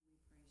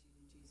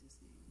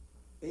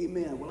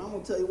Amen. Well, I'm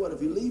going to tell you what,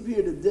 if you leave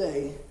here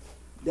today,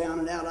 down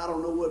and out, I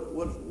don't know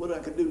what I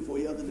can do for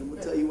you other than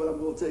tell you what I'm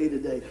going to tell you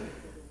today.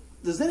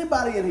 Does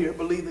anybody in here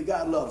believe that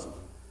God loves them?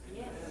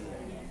 Yes.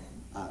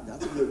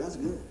 That's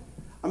good.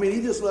 I mean,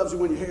 he just loves you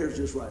when your hair is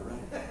just right?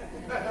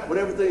 When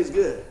everything's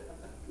good.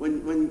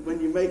 When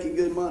you're making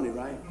good money,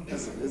 right?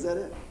 Is that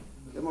it?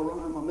 Am I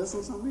wrong? Am I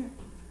missing something here?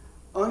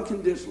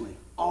 Unconditionally.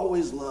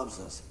 Always loves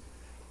us.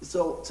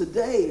 So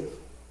today,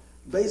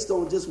 based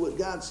on just what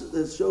God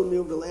has showed me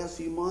over the last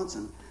few months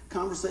and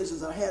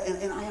conversations I had,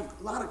 and I have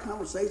a lot of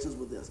conversations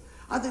with this.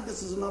 I think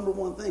this is the number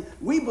one thing.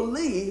 We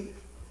believe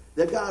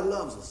that God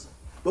loves us,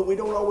 but we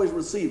don't always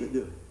receive it,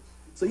 do we?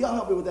 So y'all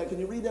help me with that. Can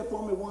you read that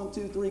for me? 1,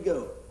 2, 3,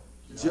 go.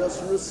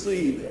 Just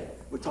receive it.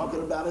 We're talking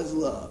about his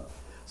love.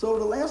 So over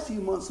the last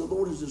few months, the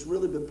Lord has just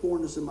really been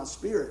pouring this in my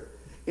spirit.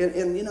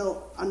 And you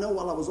know, I know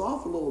while I was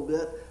off a little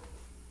bit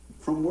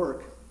from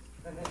work,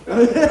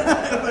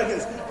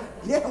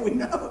 yeah, we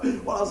know.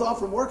 While I was off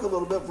from work a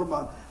little bit from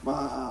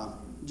my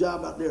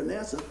job out there at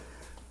NASA,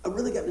 I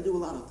really got to do a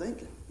lot of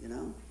thinking, you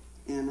know.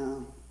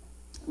 And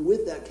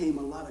with that came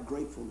a lot of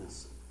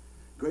gratefulness.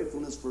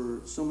 Gratefulness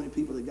for so many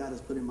people that God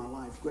has put in my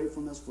life.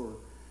 Gratefulness for,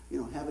 you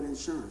know, having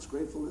insurance.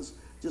 Gratefulness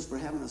just for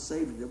having a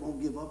Savior that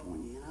won't give up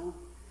on you, you know.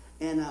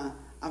 And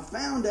I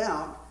found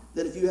out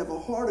that if you have a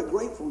heart of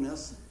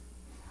gratefulness,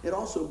 it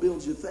also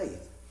builds your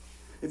faith.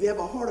 If you have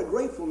a heart of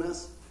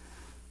gratefulness,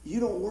 you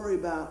don't worry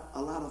about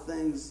a lot of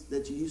things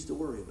that you used to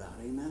worry about,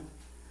 amen?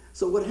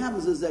 So what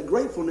happens is that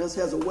gratefulness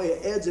has a way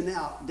of edging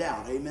out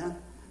doubt, amen?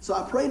 So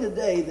I pray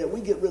today that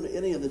we get rid of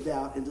any of the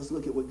doubt and just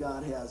look at what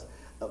God has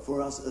for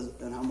us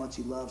and how much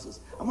he loves us.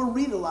 I'm going to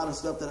read a lot of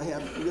stuff that I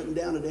have written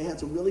down today. I had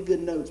some really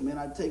good notes, man.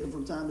 I take them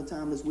from time to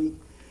time this week,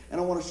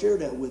 and I want to share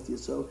that with you.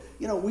 So,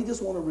 you know, we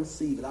just want to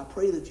receive it. I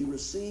pray that you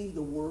receive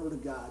the word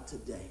of God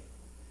today.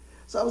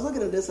 So I was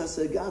looking at this. I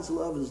said, God's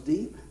love is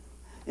deep.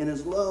 And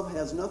his love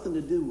has nothing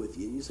to do with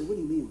you. And you say, what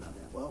do you mean by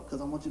that? Well, because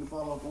I want you to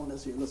follow up on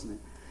this here. Listen.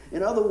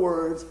 In other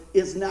words,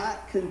 it's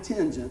not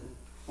contingent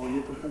on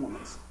your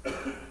performance.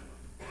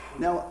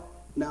 Now,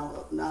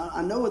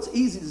 I know it's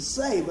easy to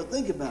say, but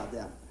think about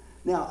that.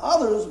 Now,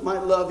 others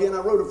might love you, and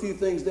I wrote a few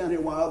things down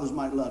here why others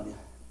might love you.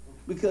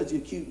 Because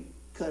you're cute,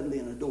 cuddly,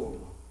 and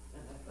adorable.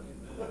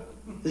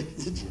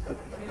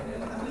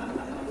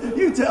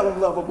 You tell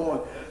them, lover boy.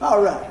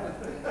 All right.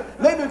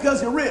 Maybe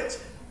because you're rich.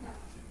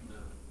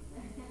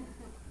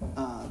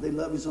 They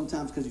love you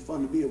sometimes because you're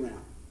fun to be around.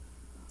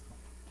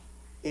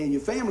 And your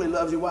family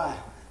loves you, why?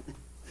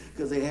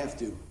 Because they have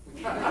to.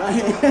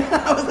 Right?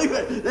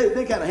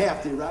 They kind of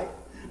have to, right?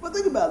 But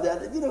think about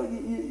that. You know,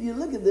 you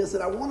look at this,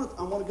 and I want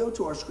to go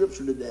to our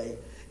scripture today,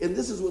 and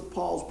this is what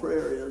Paul's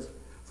prayer is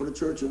for the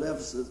church of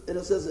Ephesus. And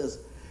it says this.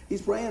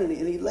 He's praying,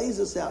 and he lays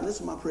this out, and this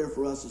is my prayer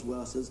for us as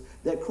well. It says,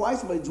 that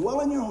Christ may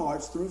dwell in your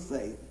hearts through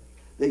faith,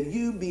 that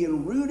you,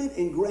 being rooted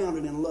and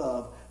grounded in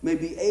love, may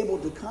be able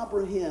to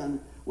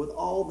comprehend with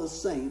all the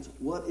saints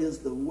what is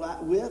the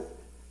width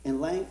and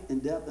length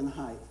and depth and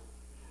height,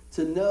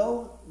 to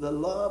know the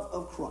love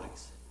of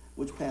Christ,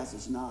 which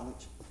passes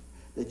knowledge,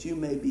 that you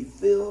may be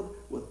filled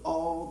with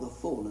all the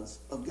fullness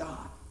of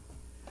God.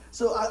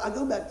 So I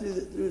go back through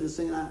this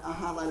thing, and I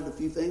highlighted a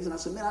few things, and I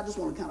said, man, I just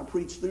want to kind of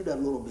preach through that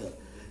a little bit.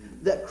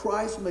 That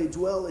Christ may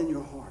dwell in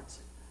your hearts.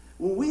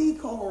 When we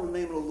call on the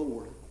name of the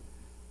Lord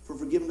for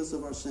forgiveness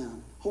of our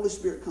sin, Holy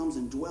Spirit comes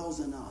and dwells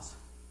in us.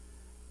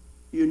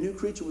 You're a new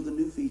creature with a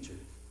new feature.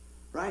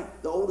 Right?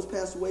 The old has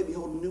passed away,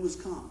 behold, the new has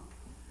come.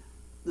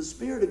 The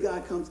Spirit of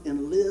God comes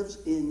and lives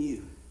in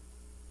you.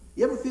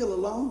 You ever feel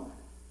alone?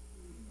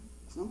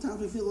 Sometimes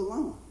we feel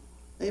alone.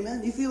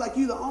 Amen? You feel like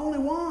you're the only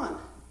one.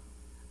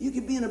 You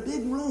could be in a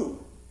big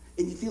room,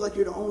 and you feel like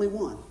you're the only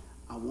one.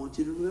 I want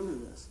you to remember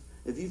this.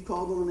 If you've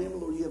called on the name of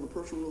the Lord, you have a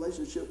personal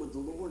relationship with the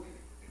Lord,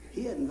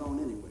 he hadn't gone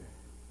anywhere.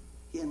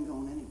 He hadn't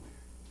gone anywhere.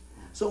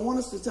 So I want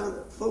us to try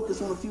to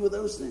focus on a few of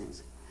those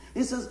things.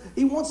 He says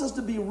he wants us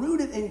to be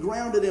rooted and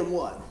grounded in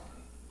what?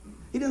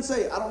 He didn't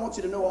say, I don't want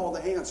you to know all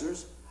the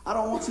answers. I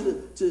don't want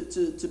you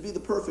to be the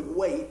perfect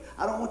weight.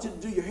 I don't want you to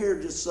do your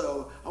hair just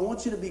so. I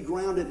want you to be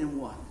grounded in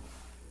what?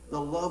 The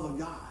love of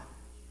God.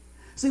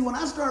 See, when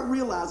I start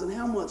realizing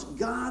how much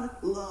God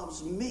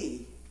loves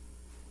me,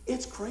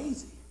 it's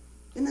crazy.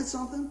 Isn't that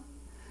something?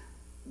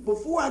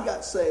 Before I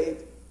got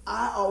saved,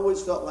 I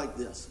always felt like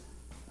this.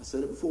 I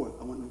said it before.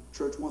 I went to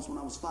church once when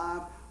I was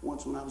 5,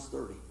 once when I was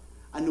 30.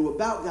 I knew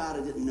about God.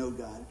 I didn't know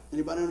God.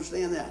 Anybody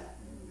understand that?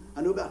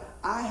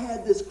 I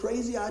had this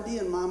crazy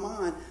idea in my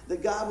mind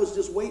that God was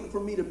just waiting for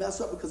me to mess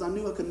up because I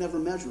knew I could never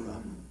measure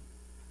up.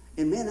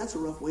 And man, that's a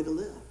rough way to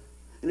live.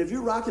 And if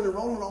you're rocking and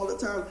rolling all the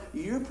time,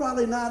 you're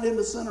probably not in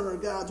the center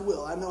of God's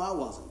will. I know I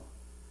wasn't.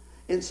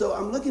 And so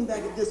I'm looking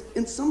back at this,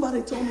 and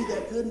somebody told me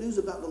that good news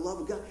about the love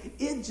of God.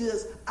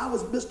 I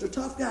was Mr.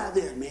 Tough Guy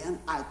then, man,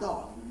 I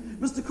thought.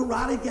 Mr.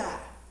 Karate Guy.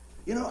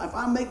 You know, if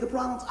I make the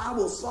problems, I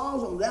will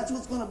solve them. That's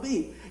what's going to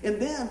be.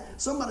 And then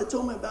somebody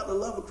told me about the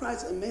love of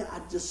Christ, and man,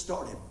 I just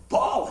started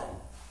bawling.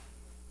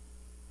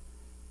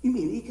 You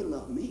mean he can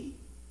love me?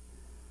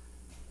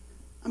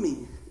 I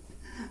mean,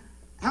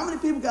 how many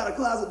people got a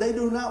closet they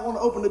do not want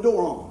to open the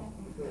door on?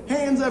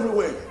 Hands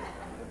everywhere.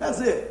 That's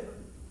it.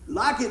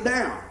 Lock it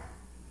down.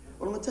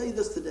 But I'm going to tell you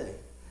this today,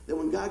 that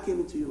when God came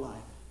into your life,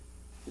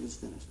 it was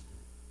finished.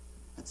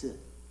 That's it.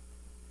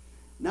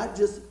 Not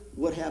just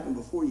what happened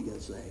before you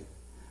got saved,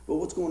 but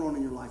what's going on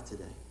in your life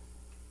today.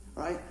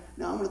 All right?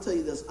 Now, I'm going to tell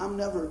you this. I'm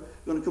never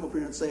going to come up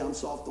here and say I'm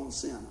soft on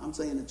sin. I'm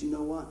saying that, you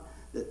know what?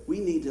 That we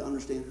need to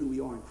understand who we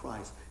are in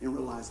Christ and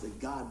realize that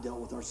God dealt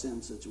with our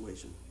sin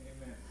situation.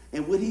 Amen.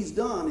 And what he's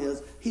done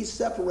is he's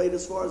separated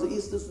as far as the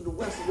east is to the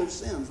west of those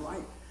sins,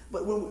 right?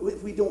 But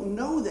if we don't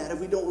know that, if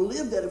we don't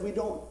live that, if we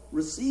don't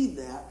receive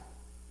that,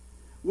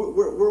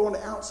 we're on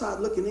the outside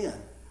looking in.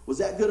 Was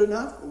that good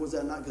enough or was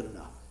that not good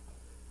enough?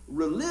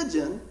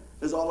 Religion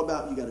is all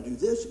about you got to do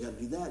this, you got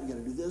to do that, you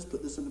got to do this,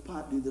 put this in the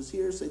pot, do this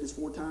here, say this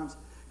 4 times.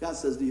 God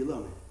says, do you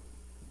love me?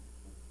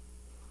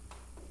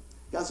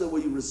 God said,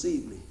 will you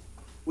receive me?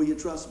 Will you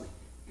trust me?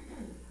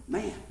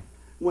 Man,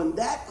 when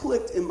that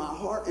clicked in my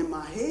heart, in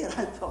my head,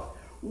 I thought,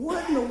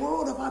 what in the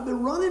world have I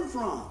been running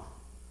from?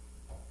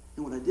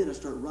 And when I did, I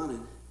started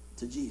running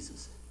to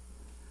Jesus.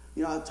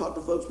 You know, I talk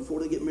to folks before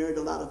they get married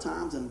a lot of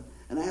times, and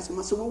I ask them,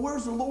 I said, well,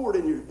 where's the Lord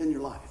in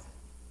your life?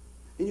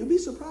 And you'll be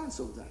surprised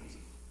sometimes.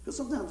 Because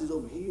sometimes he's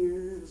over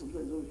here,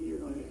 sometimes he's over here,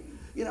 over here.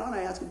 You know, and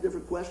I ask him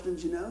different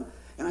questions, you know.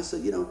 And I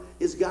said, you know,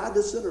 is God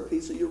the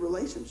centerpiece of your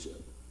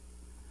relationship?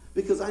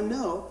 Because I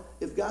know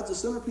if God's the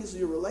centerpiece of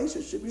your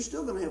relationship, you're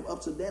still going to have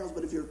ups and downs.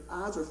 But if your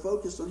eyes are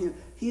focused on him,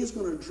 he is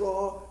going to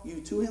draw you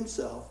to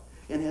himself.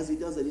 And as he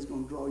does that, he's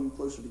going to draw you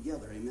closer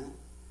together. Amen?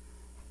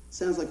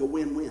 Sounds like a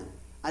win-win.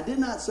 I did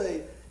not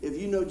say if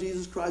you know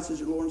Jesus Christ as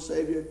your Lord and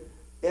Savior,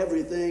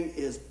 everything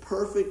is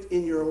perfect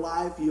in your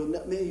life.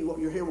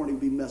 Your hair won't even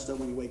be messed up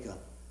when you wake up.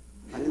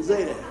 I didn't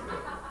say that.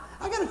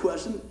 I got a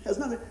question.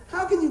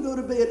 How can you go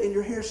to bed and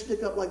your hair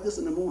stick up like this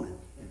in the morning?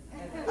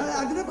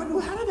 I get up and go,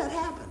 how did that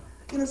happen?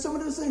 You know, some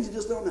of those things you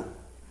just don't know.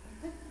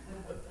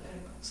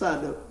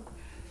 Side note.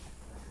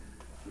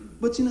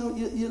 But you know,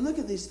 you look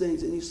at these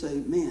things and you say,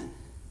 man,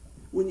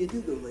 when you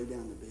do go lay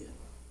down in bed,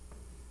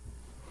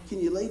 can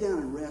you lay down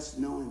and rest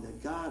knowing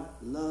that God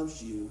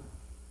loves you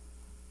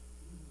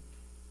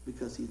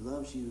because he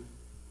loves you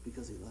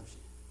because he loves you?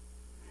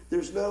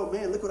 There's no,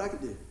 man, look what I can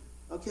do.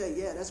 Okay,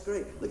 yeah, that's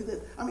great. Look at this.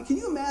 I mean, can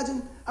you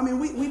imagine? I mean,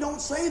 we don't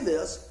say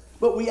this,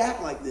 but we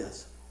act like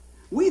this.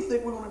 We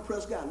think we're going to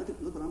impress God.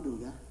 Look what I'm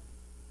doing, God.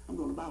 I'm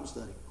going to Bible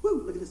study.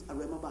 Woo, look at this. I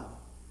read my Bible.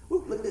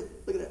 Woo, look at this.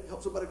 Look at that.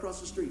 Help somebody across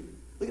the street.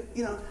 Look at,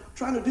 you know,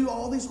 trying to do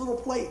all these little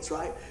plates,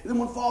 right? And then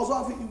when it falls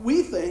off,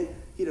 we think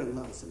he doesn't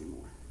love us anymore.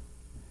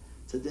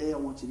 Today, I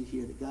want you to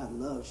hear that God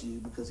loves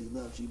you because he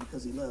loves you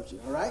because he loves you,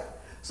 all right?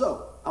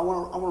 So, I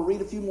want to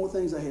read a few more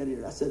things I had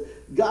here. I said,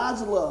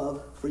 God's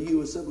love for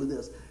you is simply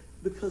this.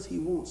 Because he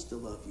wants to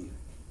love you.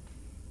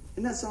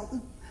 Isn't that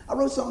something? I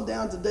wrote something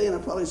down today, and I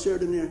probably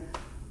shared it in there.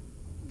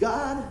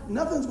 God,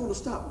 nothing's going to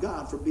stop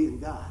God from being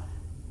God.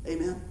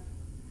 Amen?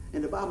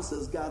 And the Bible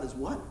says God is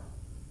what?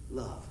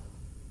 Love.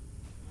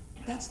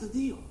 That's the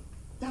deal.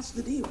 That's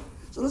the deal.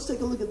 So let's take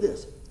a look at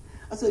this.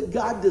 I said,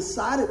 God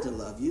decided to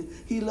love you.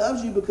 He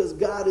loves you because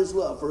God is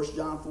love. 1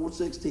 John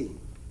 4:16.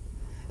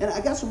 And I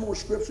got some more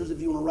scriptures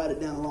if you want to write it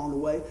down along the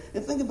way.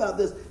 And think about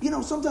this. You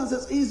know, sometimes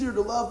it's easier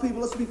to love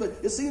people. Let's be clear.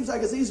 It seems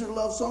like it's easier to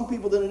love some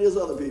people than it is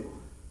other people.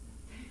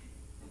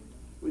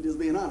 We're just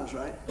being honest,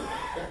 right?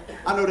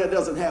 I know that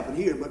doesn't happen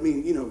here, but I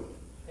mean, you know,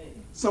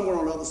 somewhere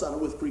on the other side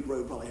of Wythe Creek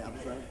Road probably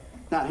happens, right?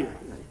 Not here.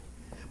 Right?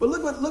 But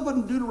look what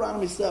in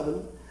Deuteronomy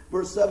 7,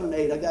 verse 7 and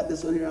 8. I got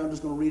this on here. I'm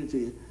just going to read it to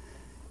you.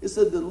 It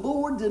said, the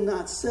Lord did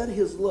not set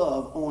his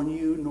love on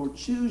you nor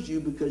choose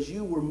you because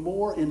you were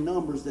more in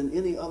numbers than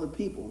any other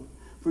people.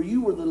 For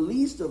you were the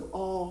least of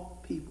all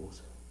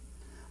peoples.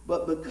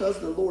 But because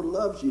the Lord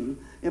loves you,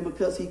 and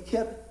because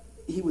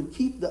he would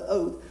keep the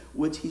oath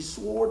which he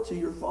swore to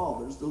your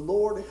fathers, the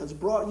Lord has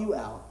brought you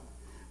out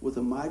with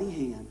a mighty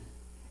hand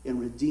and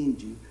redeemed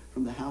you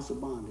from the house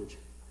of bondage,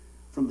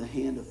 from the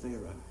hand of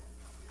Pharaoh.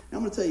 Now I'm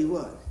going to tell you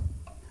what.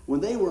 When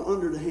they were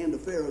under the hand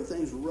of Pharaoh,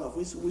 things were rough.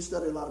 We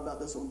studied a lot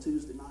about this on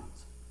Tuesday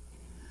nights.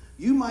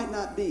 You might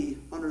not be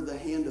under the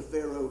hand of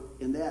Pharaoh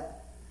in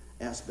that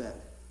aspect.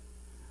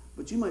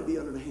 But you might be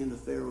under the hand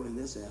of Pharaoh in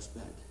this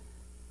aspect.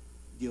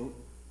 Guilt,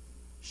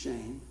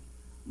 shame,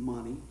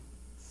 money,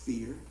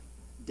 fear,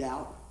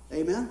 doubt.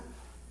 Amen?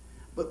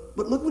 But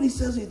look what he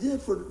says he did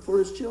for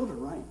his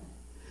children, right?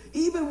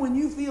 Even when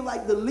you feel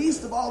like the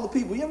least of all the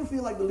people. You ever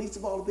feel like the least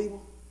of all the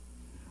people?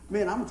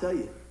 Man, I'm going to tell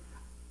you.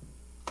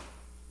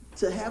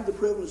 To have the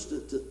privilege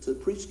to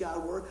preach God's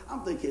word,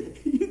 I'm thinking,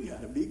 you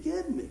got to be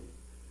kidding me.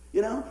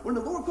 You know, when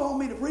the Lord called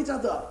me to preach, I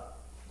thought,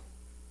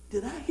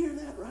 did I hear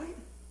that right?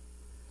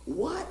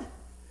 What?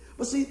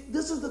 But see,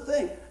 this is the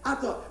thing. I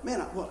thought,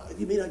 man,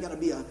 you mean I got to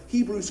be a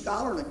Hebrew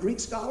scholar and a Greek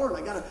scholar and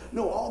I got to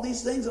know all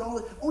these things and all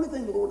that? Only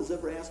thing the Lord has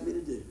ever asked me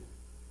to do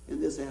in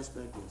this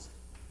aspect is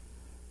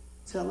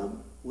tell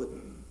him what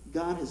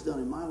God has done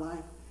in my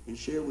life and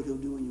share what he'll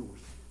do in yours.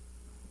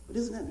 But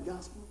isn't that the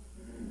gospel?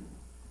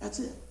 That's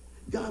it.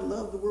 God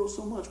loved the world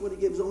so much, what he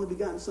gave his only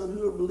begotten son,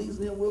 whoever believes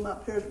in him will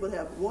not perish but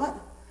have what?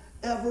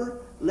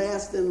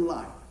 Everlasting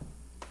life.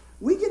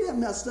 We get that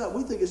messed up.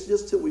 We think it's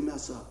just till we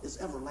mess up.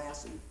 It's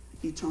everlasting,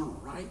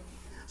 eternal, right?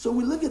 So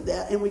we look at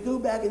that and we go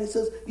back and he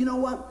says, you know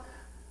what?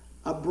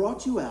 I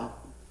brought you out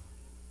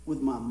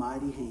with my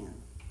mighty hand.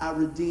 I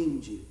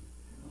redeemed you.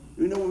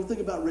 You know, when we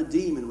think about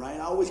redeeming, right?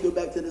 I always go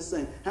back to this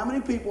thing. How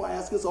many people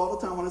ask us all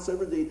the time when I say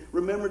redeem,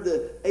 remember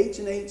the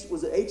H&H,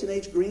 was it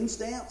H&H green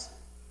stamps?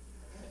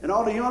 And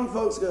all the young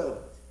folks go,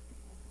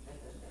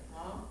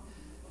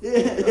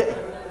 yeah.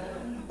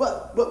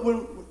 But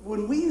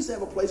when we used to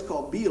have a place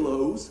called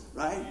Belo's,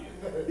 right?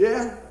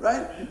 Yeah,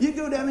 right? You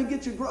go down and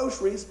get your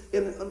groceries,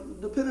 and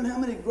depending on how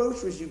many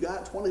groceries you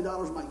got,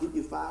 $20 might get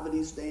you 5 of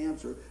these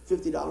stamps, or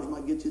 $50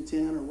 might get you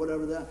 10, or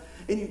whatever that.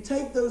 And you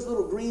take those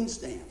little green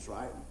stamps,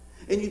 right?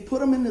 And you put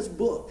them in this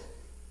book.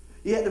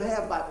 You had to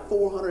have like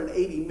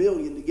 480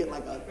 million to get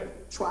like a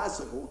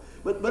tricycle.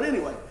 But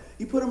anyway,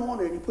 you put them on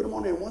there, and you put them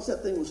on there, and once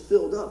that thing was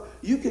filled up,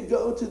 you could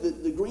go to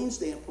the green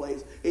stamp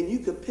place, and you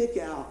could pick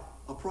out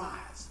a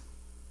prize.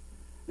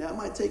 Now, it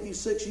might take you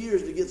 6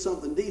 years to get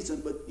something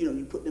decent, but, you know,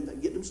 you put them,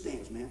 get them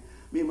stamps, man.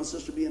 Me and my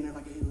sister be in there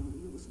like, hey,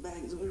 what's the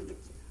bag?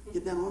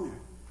 Get down on there.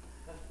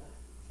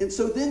 And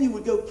so then you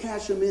would go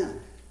cash them in,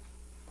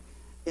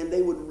 and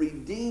they would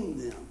redeem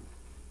them.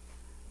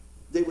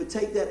 They would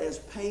take that as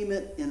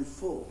payment in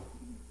full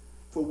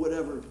for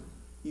whatever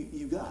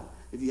you got.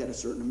 If you had a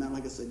certain amount,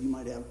 like I said, you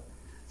might have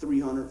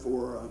 $300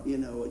 for,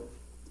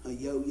 a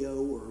yo-yo,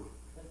 or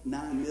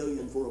 $9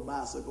 million for a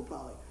bicycle,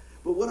 probably.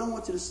 But what I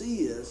want you to see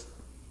is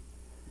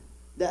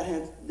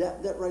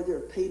that right there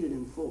paid it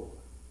in full,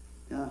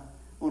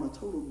 on a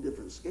total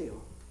different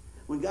scale.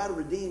 When God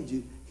redeemed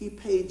you, he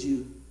paid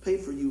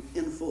for you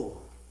in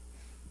full.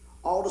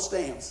 All the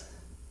stamps,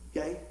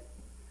 okay?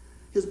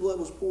 His blood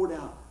was poured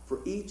out for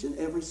each and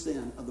every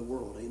sin of the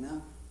world,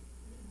 amen?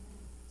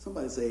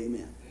 Somebody say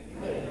amen.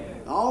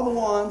 Amen. All the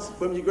ones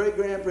from your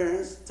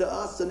great-grandparents to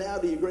us to now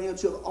to your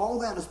grandchildren, all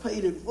that is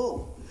paid in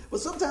full. But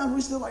sometimes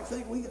we still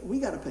think we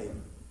got to pay it,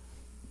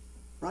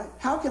 right?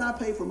 How can I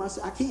pay for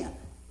myself? I can't.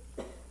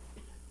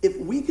 If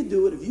we could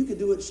do it, if you could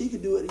do it, she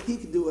could do it, he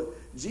could do it,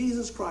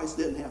 Jesus Christ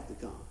didn't have to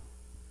come.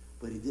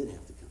 But he did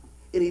have to come.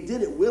 And he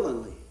did it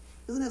willingly.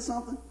 Isn't that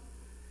something?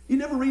 You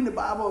never read in the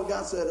Bible where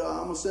God said,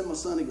 I'm going to send my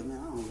son. He goes, man,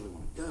 I don't really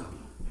want to go.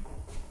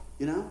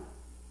 You know?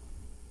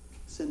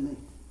 Send me.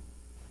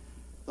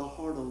 The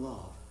heart of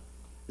love.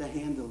 The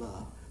hand of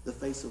love. The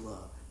face of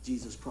love.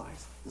 Jesus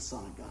Christ, the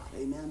Son of God.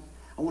 Amen?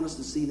 I want us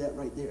to see that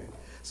right there.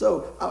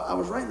 So I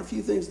was writing a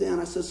few things down.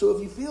 I said, so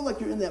if you feel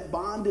like you're in that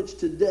bondage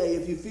today,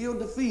 if you feel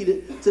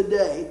defeated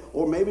today,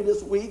 or maybe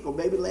this week, or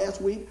maybe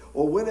last week,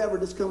 or whenever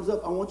this comes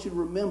up, I want you to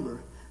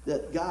remember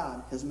that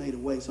God has made a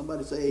way.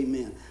 Somebody say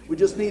amen. We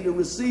just need to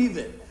receive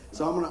it.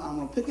 So I'm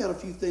gonna pick out a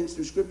few things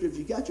through Scripture. If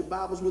you got your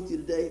Bibles with you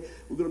today,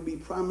 we're going to be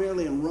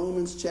primarily in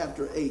Romans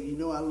chapter 8. You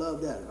know I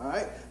love that, all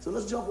right? So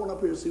let's jump on up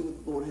here and see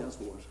what the Lord has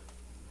for us.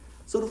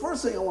 So the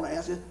first thing I want to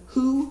ask you,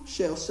 who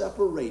shall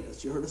separate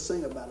us? You heard us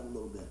sing about it a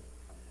little bit.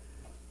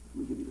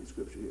 Let me give you the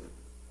scripture here.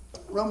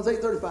 Romans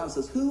 8:35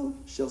 says, who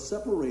shall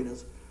separate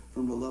us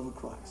from the love of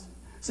Christ?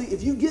 See,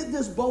 if you get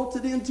this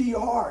bolted into your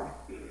heart,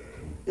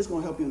 it's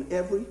going to help you in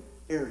every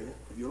area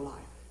of your life.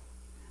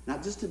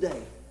 Not just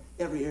today,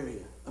 every area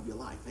of your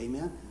life.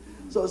 Amen?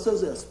 So it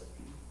says this.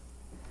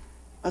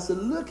 I said,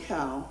 look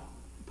how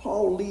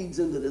Paul leads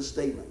into this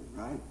statement,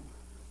 right?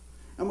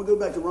 I'm going to go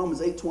back to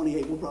Romans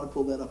 8:28. We'll probably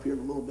pull that up here in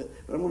a little bit.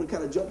 But I'm going to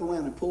kind of jump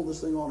around and pull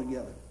this thing all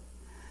together.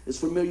 It's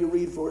familiar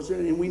read for us.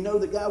 And we know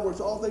that God works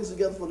all things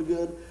together for the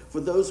good for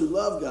those who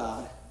love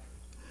God,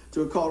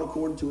 to are called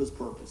according to his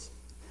purpose.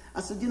 I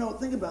said,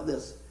 think about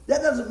this.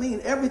 That doesn't mean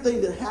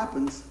everything that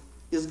happens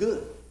is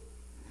good.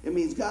 It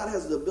means God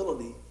has the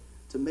ability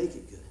to make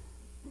it good.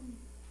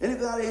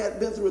 Anybody had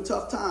been through a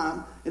tough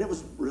time, and it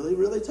was really,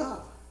 really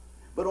tough.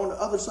 But on the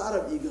other side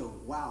of it, you go,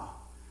 wow,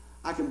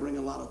 I can bring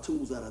a lot of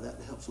tools out of that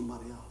to help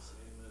somebody else.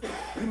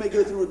 You may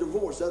go through a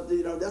divorce.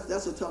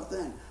 That's a tough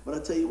thing. But I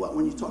tell you what,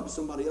 when you talk to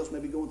somebody else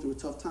maybe going through a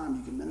tough time,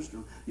 you can minister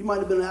them. You might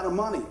have been out of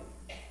money.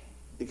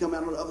 You come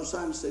out on the other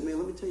side and say, man,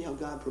 let me tell you how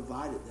God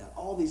provided that.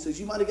 All these things.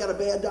 You might have got a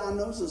bad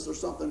diagnosis or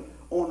something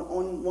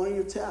on one of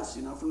your tests,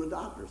 from the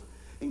doctors.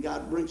 And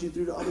God brings you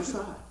through the other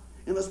side.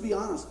 And let's be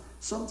honest,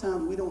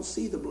 sometimes we don't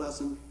see the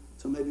blessing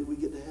until maybe we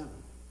get to heaven.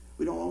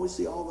 We don't always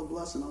see all the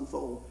blessing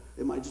unfold.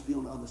 It might just be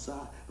on the other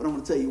side. But I'm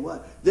going to tell you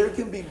what, there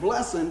can be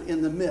blessing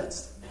in the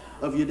midst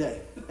of your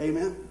day.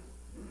 Amen?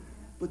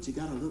 But you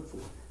got to look for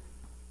it.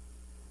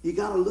 You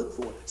got to look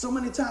for it. So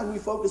many times we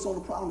focus on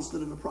the problem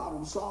instead of the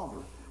problem solver.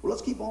 Well,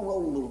 let's keep on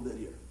rolling a little bit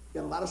here.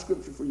 Got a lot of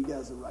scripture for you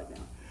guys to write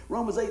down.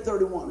 Romans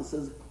 8:31, it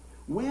says,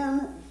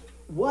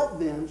 what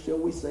then shall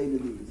we say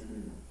to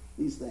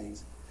these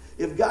things?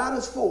 If God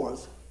is for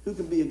us, who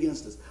can be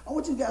against us? I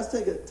want you guys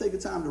to take a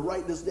time to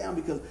write this down,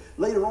 because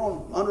later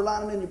on,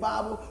 underline it in your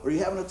Bible, or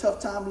you're having a tough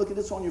time, look at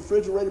this on your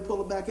refrigerator,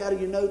 pull it back out of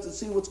your notes and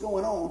see what's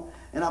going on.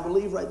 And I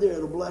believe right there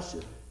it'll bless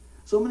you.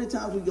 So many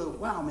times we go,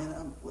 wow,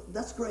 man,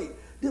 that's great.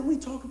 Didn't we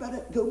talk about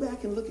it? Go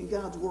back and look at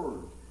God's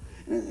Word.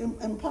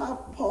 And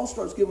Paul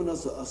starts giving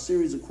us a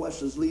series of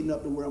questions leading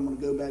up to where I'm going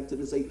to go back to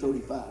this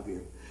 8:35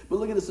 here. But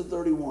look at this at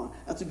 31.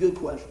 That's a good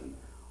question.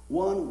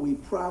 One, we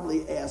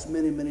probably asked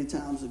many, many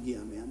times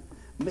again, man.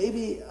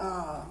 Maybe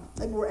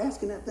we're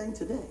asking that thing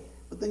today.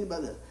 But think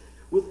about this.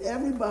 With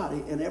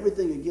everybody and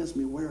everything against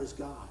me, where is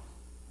God?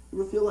 You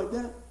ever feel like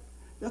that?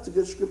 That's a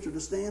good scripture to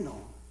stand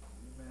on.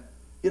 Amen.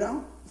 You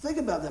know? Think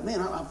about that.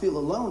 Man, I feel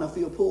alone. I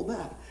feel pulled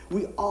back.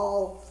 We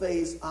all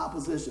face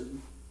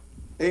opposition.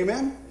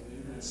 Amen?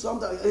 Amen.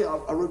 Sometimes,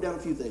 I wrote down a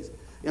few things.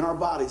 In our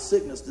body,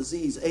 sickness,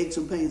 disease, aches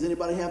and pains.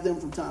 Anybody have them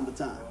from time to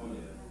time? Oh,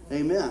 yeah.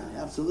 Amen.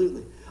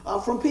 Absolutely.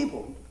 From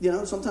people. You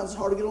know, sometimes it's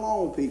hard to get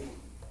along with people.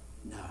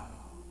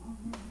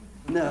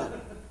 No.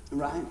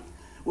 Right?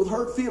 With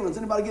hurt feelings.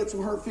 Anybody get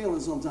some hurt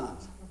feelings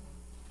sometimes?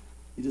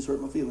 You just hurt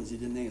my feelings. You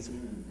didn't answer.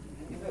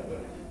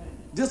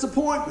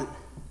 Disappointment.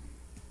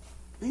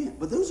 Man,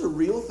 but those are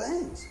real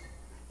things.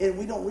 And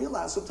we don't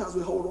realize sometimes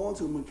we hold on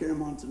to them and carry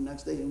them on to the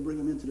next day and bring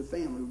them into the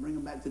family. We bring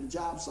them back to the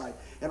job site.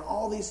 And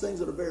all these things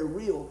that are very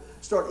real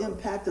start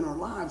impacting our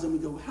lives. And we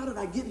go, how did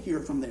I get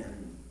here from there?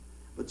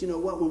 But you know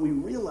what? When we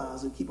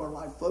realize and keep our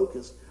life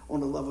focused on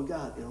the love of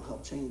God, it'll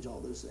help change all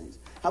those things.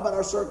 How about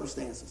our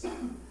circumstances?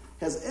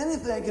 Can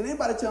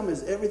anybody tell me,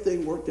 has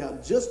everything worked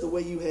out just the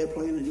way you had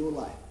planned in your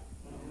life?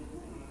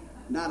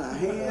 Not a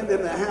hand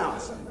in the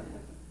house.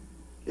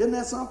 Isn't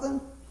that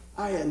something?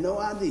 I had no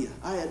idea.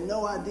 I had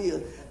no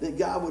idea that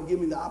God would give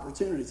me the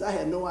opportunities. I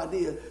had no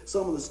idea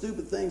some of the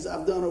stupid things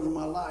I've done over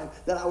my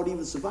life that I would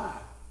even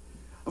survive.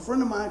 A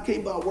friend of mine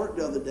came by work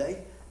the other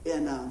day,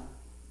 and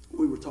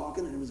we were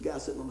talking, and there was a guy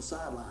sitting on the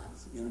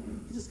sidelines. You know,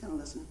 he just kind of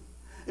listening.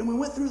 And we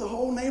went through the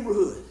whole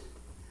neighborhood,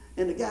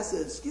 and the guy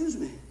said, "Excuse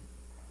me,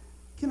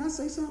 can I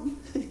say something?"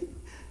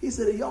 He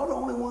said, "Are y'all the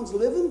only ones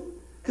living?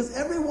 Because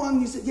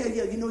everyone," you said,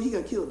 yeah, you know he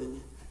got killed, didn't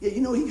you? Yeah,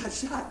 you know he got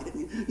shot,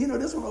 didn't you? You know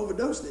this one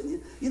overdosed, didn't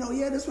you? You know,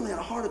 yeah, this one had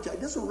a heart attack.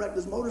 This one wrecked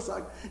his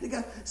motorcycle." The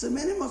guy said,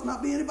 "Man, there must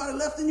not be anybody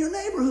left in your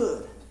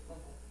neighborhood."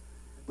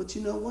 But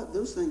you know what?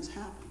 Those things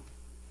happen.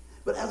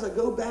 But as I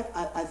go back,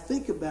 I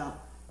think about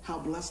how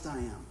blessed I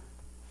am.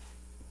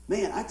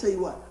 Man, I tell you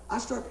what, I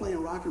started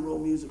playing rock and roll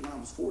music when I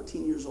was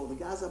 14 years old. The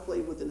guys I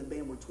played with in the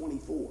band were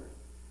 24.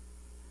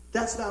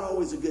 That's not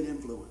always a good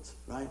influence,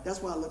 right?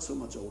 That's why I look so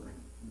much older.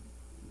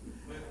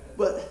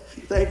 But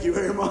thank you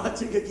very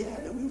much. You go,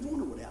 yeah, we was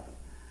wondering what happened.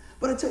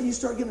 But I tell you, you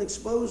start getting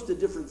exposed to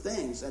different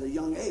things at a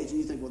young age, and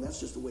you think, well, that's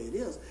just the way it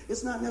is.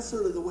 It's not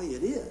necessarily the way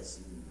it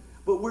is.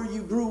 But where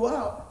you grew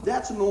up,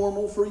 that's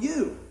normal for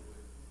you.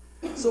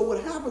 So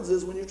what happens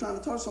is when you're trying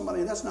to talk to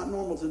somebody and that's not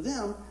normal to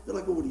them, they're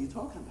like, well, what are you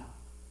talking about?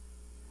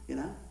 You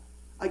know?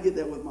 I get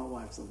that with my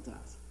wife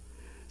sometimes.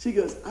 She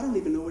goes, "I don't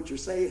even know what you're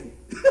saying."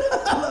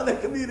 I love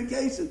that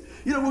communication.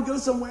 You know, we'll go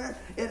somewhere,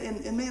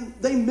 and man,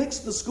 they mix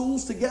the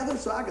schools together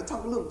so I could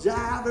talk a little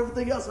jive,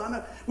 everything else. And I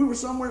know we were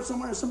somewhere,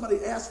 and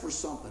somebody asked for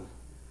something.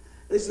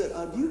 They said,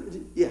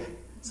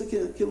 So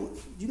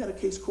you got a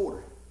case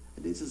quarter?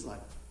 And he says,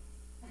 like,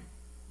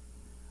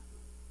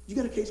 "You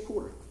got a case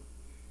quarter?"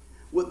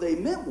 What they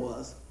meant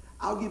was,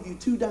 "I'll give you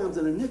 2 dimes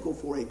and a nickel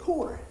for a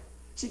quarter."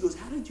 She goes,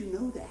 "How did you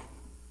know that?"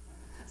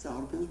 I said, "It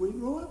all depends where you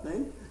grow up,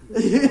 babe."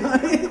 You know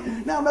what I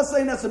mean? Now, I'm not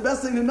saying that's the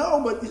best thing to know,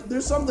 but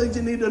there's some things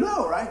you need to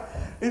know, right?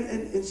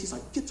 And she's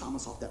like, "Get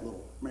Thomas off that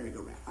little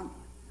merry-go-round. I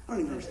don't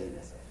even understand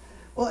this."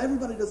 Well,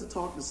 everybody doesn't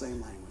talk the same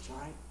language, all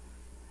right?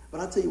 But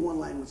I'll tell you one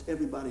language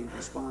everybody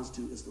responds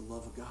to is the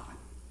love of God.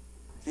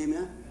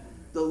 Amen?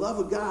 The love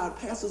of God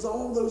passes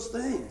all those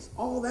things,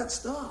 all that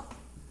stuff.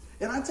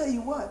 And I tell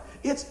you what,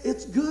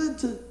 it's good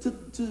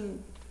to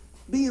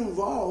be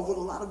involved with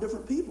a lot of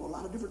different people, a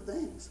lot of different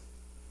things.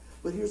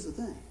 But here's the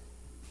thing.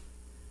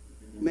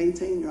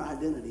 Maintain your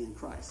identity in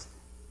Christ.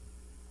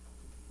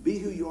 Be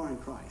who you are in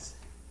Christ.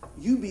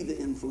 You be the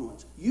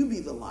influence. You be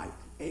the light.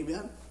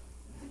 Amen?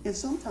 And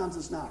sometimes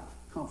it's not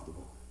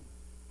comfortable.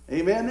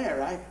 Amen there,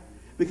 right?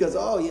 Because,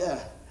 oh yeah,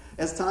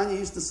 as Tanya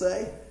used to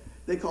say,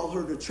 they call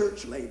her the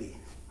church lady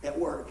at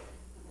work.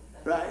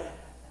 Right?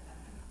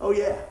 Oh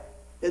yeah.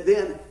 And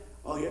then,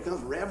 oh, here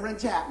comes Reverend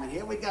Chapman.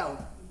 Here we go.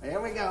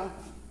 Here we go.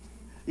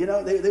 You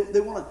know,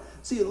 they want to,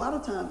 see, a lot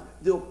of times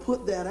they'll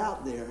put that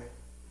out there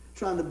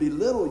trying to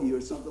belittle you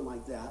or something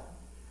like that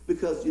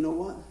because, you know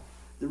what?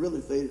 They're really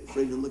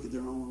afraid to look at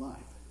their own life.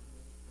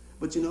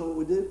 But you know what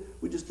we do?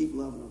 We just keep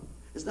loving them.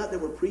 It's not that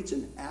we're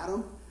preaching at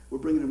them. We're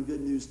bringing them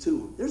good news to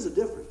them. There's a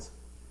difference.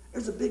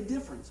 There's a big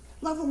difference.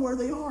 Love them where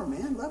they are,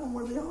 man. Love them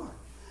where they are.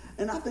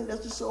 And I think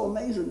that's just so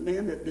amazing,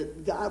 man,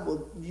 that God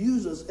will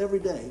use us every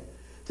day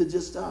to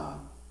just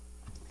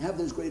have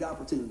those great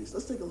opportunities.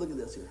 Let's take a look at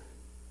this here.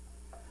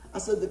 I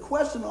said the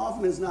question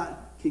often is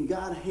not, can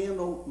God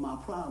handle my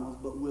problems,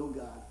 but will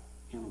God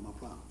handle my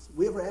problems?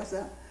 We ever ask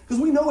that? Because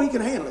we know he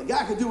can handle it.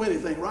 God can do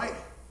anything, right?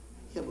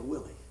 Yeah, but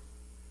will he?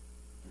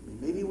 I mean,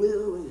 maybe he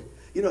will.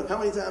 You know, how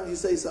many times you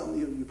say something,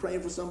 you're praying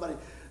for somebody,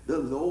 the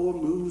Lord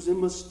moves in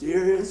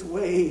mysterious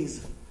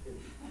ways.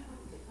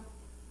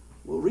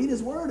 Well, read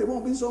his word. It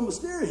won't be so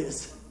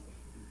mysterious.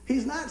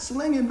 He's not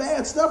slinging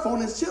bad stuff on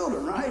his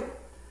children, right?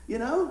 You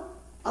know?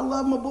 I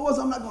love my boys.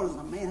 I'm not going to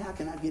say, man, how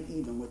can I get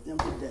even with them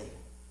today?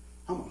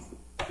 I'm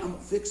going to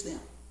fix them.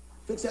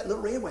 Fix that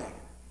little red wagon.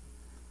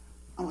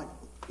 I'm like,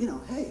 you know,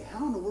 hey,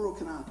 how in the world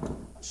can I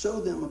show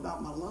them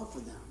about my love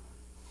for them?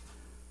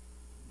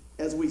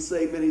 as we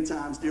say many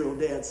times, dear old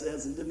dad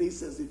says, and Denise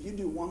says, if you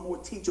do one more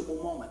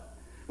teachable moment,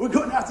 we're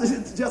going out to,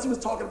 Jesse was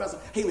talking about,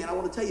 hey man, I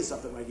want to tell you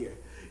something right here.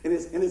 And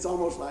it's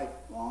almost like,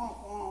 wah,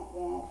 wah,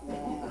 wah,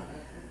 wah.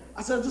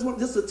 I said, I just want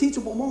just a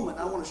teachable moment.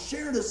 I want to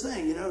share this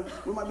thing, you know.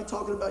 We might be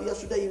talking about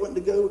yesterday, he went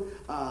to go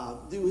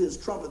do his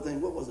trumpet thing.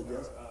 What was it,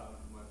 Jess?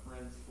 My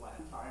friend's flat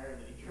tire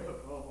that he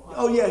drove home.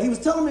 Oh yeah, he was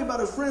telling me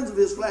about his friends of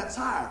his flat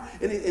tire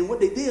and what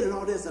they did and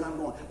all this, and I'm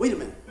going, wait a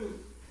minute,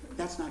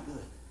 that's not good.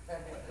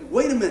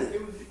 Wait a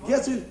minute,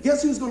 guess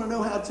who's going to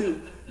know how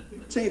to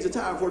change the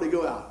tire before they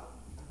go out?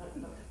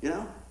 You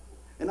know?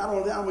 And not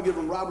only that, I'm going to give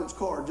him Robert's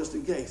card just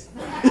in case.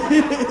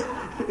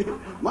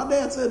 My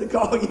dad said to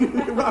call you.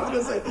 Robert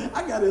will say,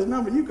 I got his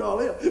number, you call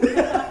him.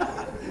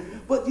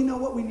 But you know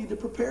what? We need to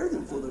prepare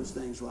them for those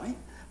things, right?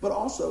 But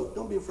also,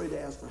 don't be afraid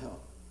to ask for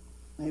help.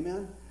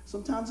 Amen?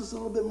 Sometimes it's a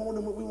little bit more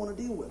than what we want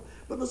to deal with.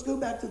 But let's go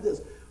back to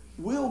this.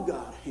 Will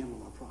God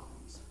handle our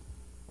problems?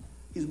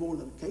 He's more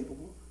than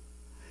capable.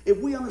 If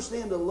we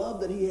understand the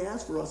love that he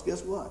has for us,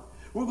 guess what?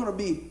 We're going to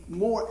be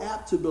more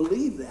apt to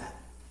believe that.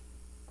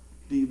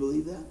 Do you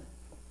believe that?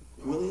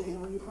 Will he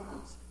handle your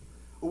problems?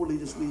 Or will he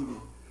just leave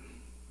you?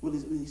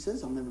 He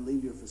says, I'll never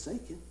leave you or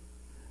forsake you.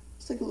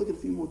 Let's take a look at a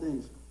few more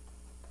things.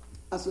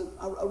 I said,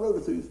 I wrote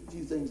a few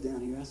things down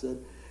here. I said,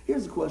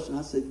 here's the question.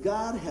 I said,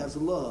 God has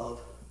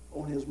love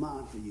on his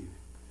mind for you.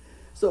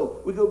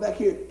 So we go back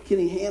here. Can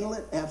he handle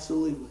it?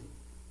 Absolutely.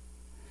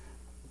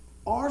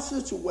 Our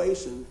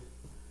situation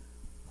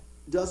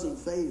doesn't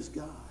faze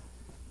God.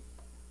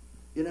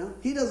 You know,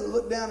 he doesn't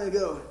look down and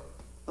go,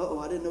 uh-oh,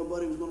 I didn't know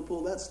Buddy was going to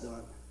pull that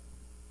stunt.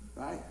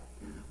 Right?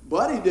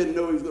 Buddy didn't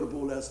know he was going to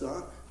pull that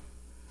stunt.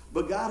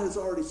 But God has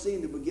already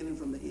seen the beginning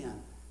from the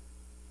end.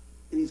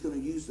 And he's going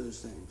to use those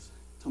things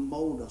to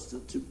mold us,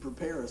 to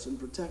prepare us and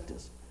protect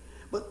us.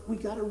 But we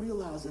got to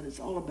realize that it's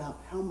all about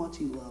how much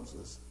he loves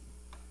us.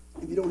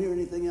 If you don't hear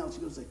anything else,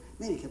 you're going to say,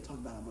 man, he kept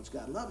talking about how much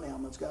God loved me, how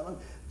much God loved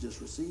me.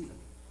 Just receive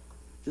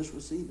it. Just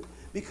receive it.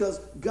 Because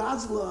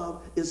God's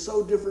love is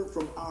so different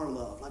from our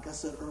love, like I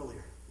said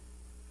earlier.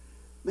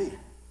 Man,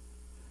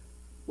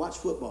 watch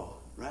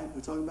football, right?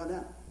 We're talking about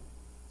that.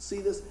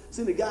 See this?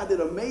 See, the guy did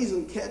an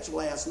amazing catch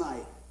last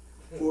night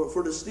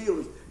for the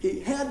Steelers.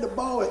 He had the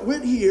ball. It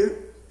went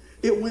here.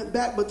 It went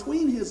back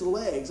between his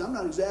legs. I'm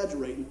not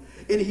exaggerating.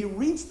 And he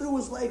reached through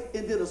his leg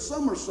and did a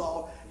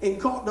somersault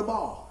and caught the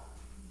ball.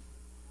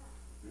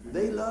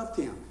 They loved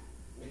him.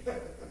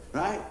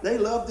 Right? They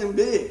loved him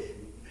big.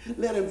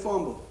 Let him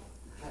fumble.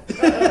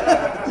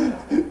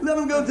 Let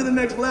him go to the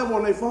next level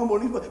and they fumble.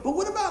 But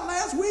what about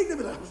last week? They'll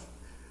be like,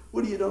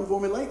 what have you done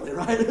for me lately?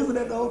 Right? Isn't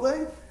that the whole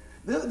thing?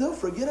 They'll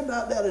forget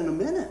about that in a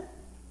minute.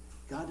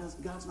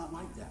 God's not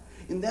like that.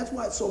 And that's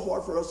why it's so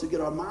hard for us to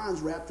get our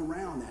minds wrapped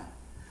around that.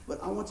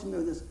 But I want you to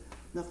know this.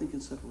 Nothing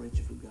can separate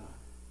you from God.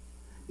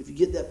 If you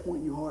get that point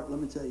in your heart, let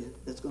me tell you,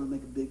 that's going to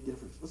make a big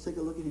difference. Let's take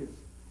a look at here.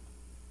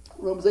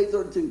 Romans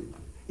 8:32.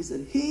 He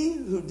said, he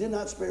who did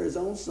not spare his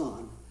own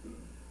son,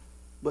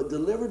 but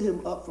delivered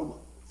him up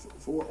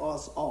for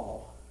us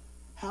all,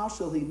 how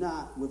shall he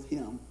not with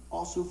him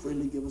also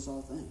freely give us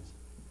all things?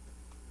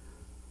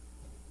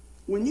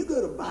 When you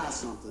go to buy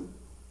something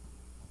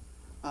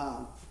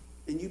and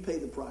you pay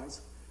the price,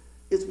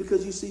 it's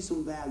because you see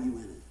some value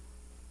in it,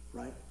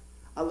 right?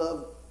 I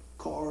love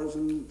cars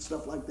and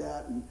stuff like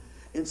that.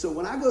 And so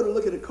when I go to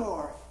look at a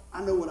car,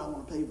 I know what I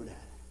want to pay for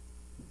that.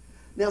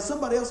 Now,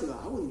 somebody else will go,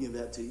 I wouldn't give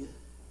that to you,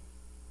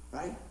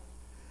 right?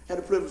 Had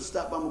the privilege to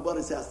stop by my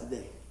buddy's house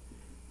the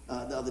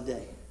other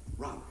day.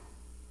 Robert,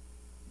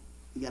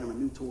 you got him a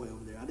new toy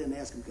over there. I didn't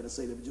ask him, could I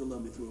say that, but you'll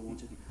love me through it,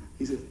 won't you?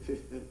 He said,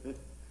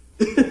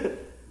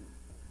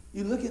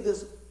 you look at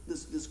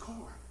this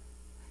car.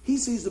 He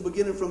sees the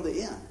beginning from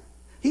the end.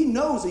 He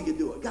knows he can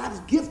do it. God has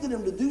gifted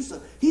him to do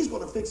something. He's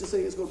going to fix it,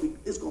 say it's going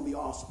to be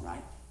awesome,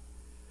 right?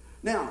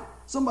 Now,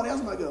 somebody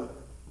else might go,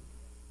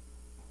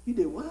 you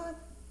did what?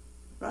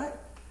 Right?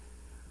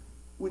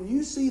 When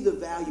you see the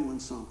value in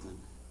something,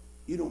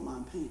 you don't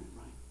mind paying it,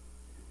 right?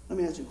 Let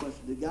me ask you a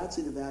question. Did God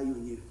see the value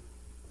in you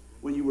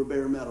when you were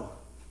bare metal,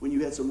 when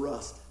you had some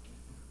rust,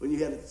 when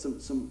you had some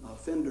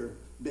fender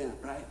bent,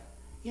 right?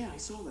 Yeah, he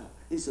saw that.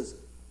 He says,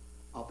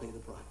 I'll pay the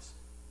price.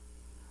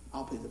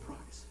 I'll pay the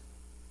price.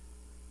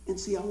 And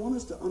see, I want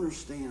us to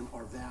understand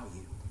our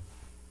value.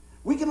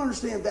 We can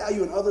understand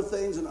value in other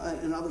things and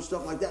other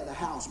stuff like that. The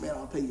house, man,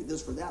 I'll pay you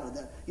this for that or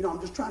that. You know, I'm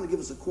just trying to give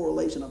us a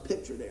correlation, a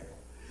picture there.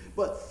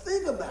 But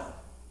think about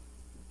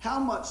how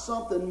much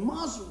something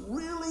must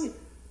really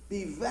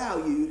be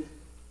valued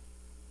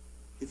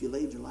if you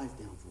laid your life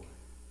down for it.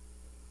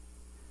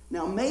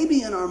 Now,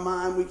 maybe in our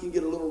mind we can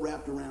get a little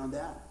wrapped around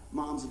that.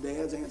 Moms and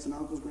dads, aunts and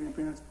uncles,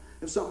 grandparents.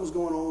 If something's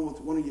going on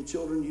with one of your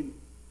children, you'd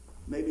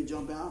maybe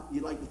jump out.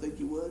 You'd like to think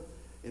you would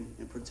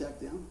and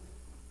protect them.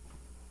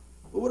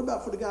 But what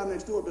about for the guy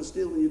next door been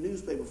stealing your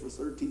newspaper for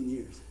 13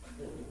 years?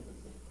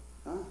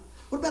 Huh?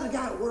 What about a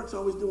guy at work's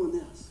always doing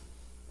this?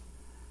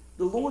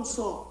 The Lord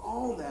saw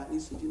all that and he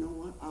said, you know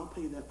what? I'll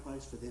pay that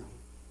price for them.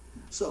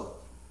 So,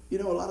 you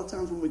know, a lot of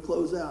times when we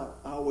close out,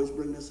 I always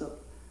bring this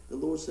up. The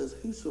Lord says,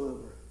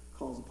 whosoever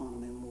calls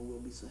upon the name of the Lord will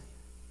be saved.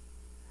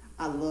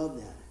 I love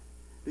that.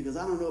 Because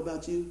I don't know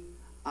about you,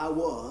 I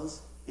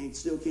was, and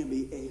still can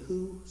be, a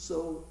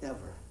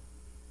whosoever.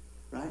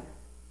 Right?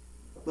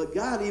 But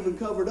God even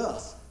covered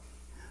us.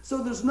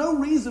 So there's no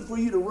reason for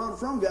you to run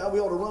from God. We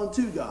ought to run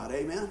to God.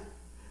 Amen?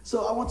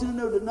 So I want you to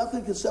know that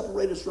nothing can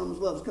separate us from his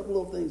love. There's a couple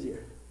little things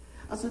here.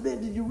 I said,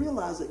 man, did you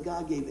realize that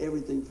God gave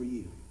everything for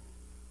you?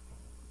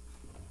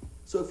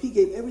 So if he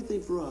gave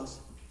everything for us,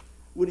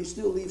 would he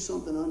still leave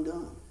something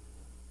undone?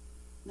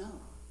 No.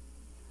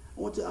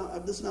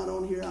 This is not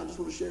on here. I just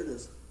want to share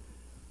this.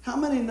 How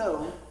many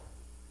know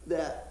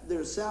that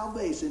their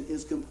salvation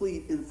is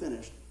complete and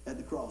finished at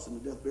the cross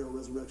and the death, burial,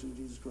 resurrection of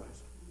Jesus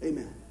Christ?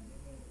 Amen.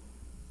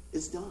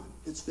 It's done.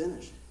 It's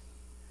finished.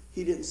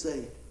 He didn't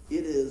say,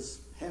 it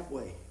is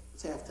halfway.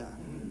 It's halftime.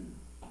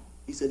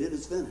 He said, it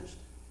is finished.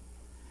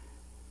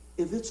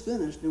 If it's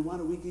finished, then why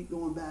do we keep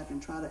going back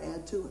and try to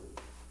add to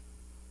it?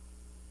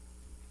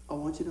 I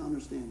want you to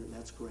understand that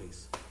that's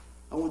grace.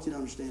 I want you to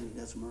understand that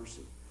that's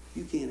mercy.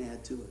 You can't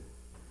add to it.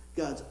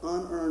 God's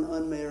unearned,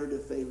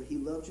 unmerited favor. He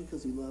loves you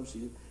because he loves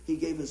you. He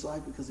gave his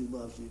life because he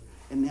loves you.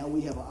 And now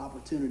we have an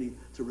opportunity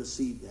to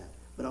receive that.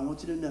 But I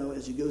want you to know,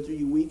 as you go through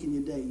your week and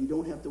your day, you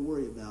don't have to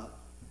worry about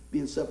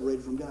being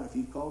separated from God if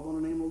you've called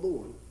on the name of the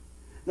Lord.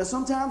 Now,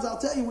 sometimes I'll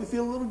tell you, we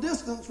feel a little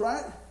distance,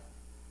 right?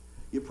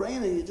 You're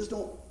praying and you just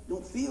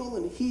don't feel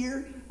and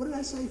hear. What did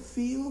I say?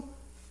 Feel?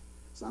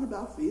 It's not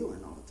about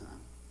feeling all the time.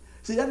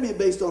 See, that'd be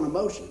based on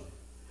emotion.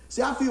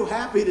 See, I feel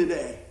happy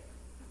today,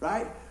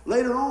 right?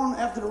 Later on,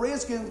 after the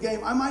Redskins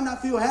game, I might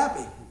not feel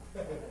happy.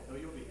 Oh,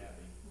 you'll be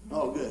happy.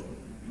 Oh, good.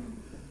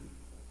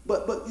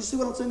 But you see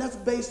what I'm saying? That's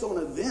based on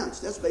events.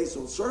 That's based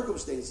on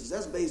circumstances.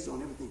 That's based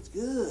on everything's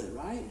good,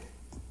 right?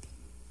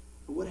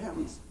 But what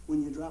happens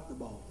when you drop the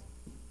ball?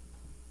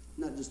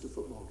 Not just a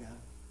football guy.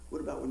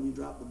 What about when you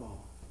drop the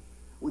ball?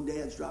 When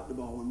dads drop the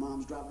ball, when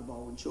moms drop the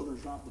ball, when children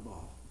drop the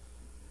ball?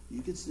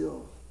 You can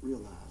still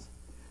realize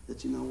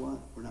that, you know what?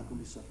 We're not going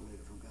to be separated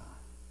from God.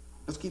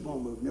 Let's keep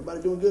on moving.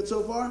 Everybody doing good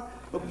so far?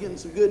 Hope you're getting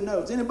some good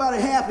notes. Anybody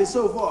happy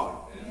so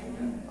far?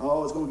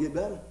 Oh, it's going to get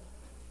better.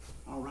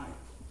 All right.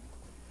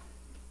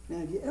 Now,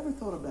 have you ever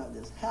thought about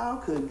this? How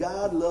could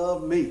God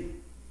love me?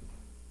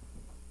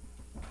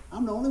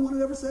 I'm the only one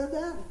who ever said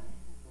that?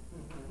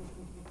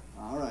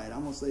 All right,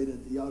 I'm going to say that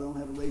y'all don't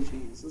have to raise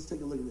hands. Let's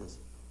take a look at this.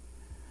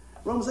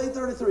 Romans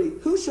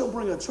 8:33, who shall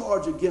bring a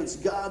charge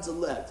against God's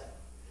elect?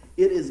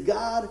 It is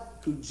God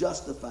who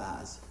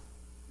justifies,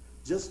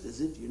 just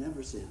as if you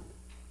never sinned.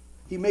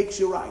 He makes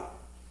you right.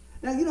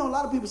 Now, you know, a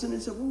lot of people sit there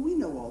and say, well, we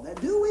know all that,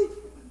 do we?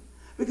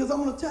 Because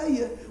I'm going to tell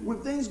you,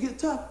 when things get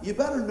tough, you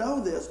better know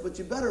this, but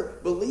you better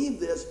believe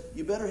this,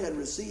 you better have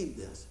received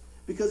this.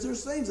 Because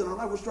there's things in our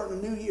life, we're starting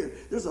a new year.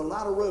 There's a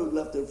lot of road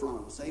left in front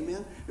of us,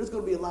 amen? There's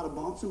going to be a lot of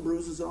bumps and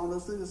bruises and all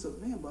those things. I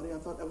said, man, buddy, I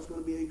thought that was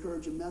going to be an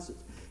encouraging message.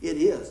 It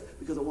is,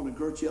 because I want to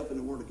girt you up in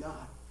the Word of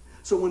God.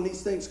 So when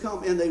these things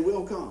come, and they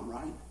will come,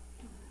 right,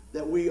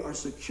 that we are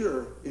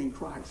secure in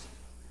Christ.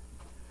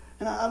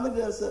 And I looked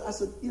at it, I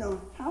said, you know,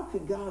 how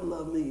could God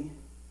love me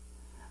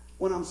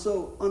when I'm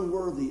so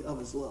unworthy of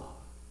his love?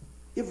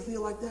 You ever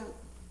feel like that?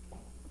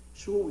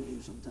 Sure we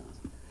do sometimes.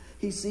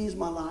 He sees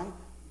my life.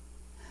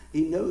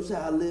 He knows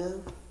how I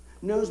live,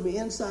 knows me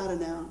inside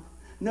and out,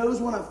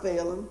 knows when I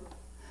fail him,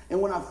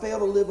 and when I fail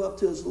to live up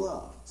to his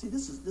love. See,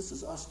 this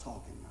is us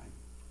talking, right?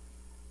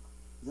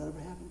 Does that ever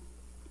happen?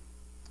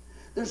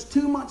 There's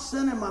too much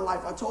sin in my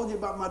life. I told you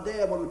about my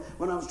dad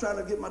when I was trying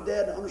to get my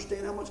dad to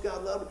understand how much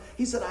God loved him.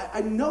 He said,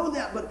 I know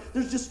that, but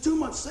there's just too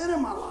much sin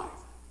in my life.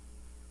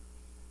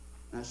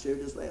 And I shared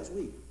this last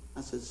week.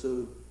 I said,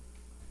 so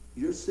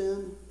your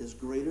sin is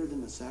greater than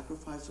the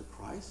sacrifice of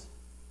Christ?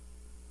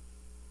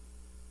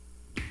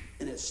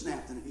 And it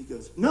snapped, and he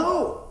goes,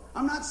 no,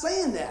 I'm not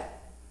saying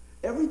that.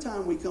 Every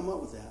time we come up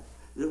with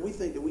that we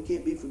think that we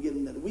can't be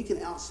forgiven, that we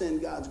can out-sin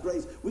God's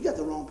grace, we got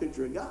the wrong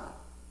picture of God.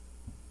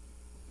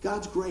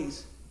 God's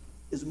grace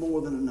is more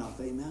than enough,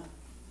 amen?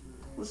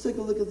 Let's take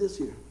a look at this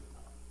here.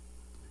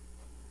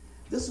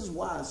 This is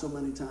why so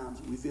many times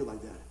we feel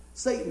like that.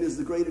 Satan is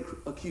the great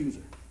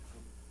accuser.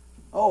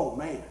 Oh,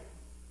 man.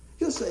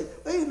 He'll say,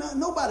 hey,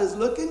 nobody's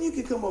looking. You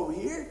can come over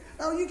here.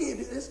 Oh, you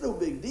can't. It's no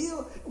big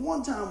deal.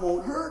 One time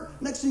won't hurt.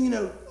 Next thing you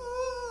know,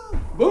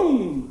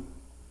 boom.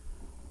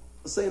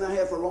 The saying I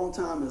had for a long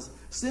time is,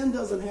 sin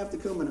doesn't have to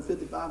come in a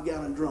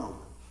 55-gallon drum.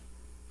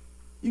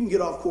 You can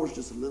get off course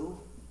just a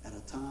little at a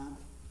time,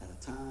 at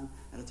a time,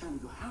 at a time.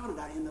 You go, how did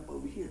I end up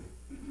over here?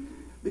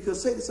 Because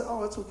Satan said,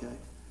 oh, it's okay.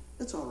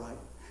 It's all right.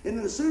 And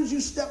then as soon as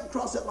you step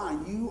across that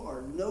line, you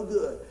are no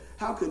good.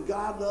 How could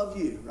God love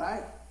you,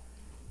 right?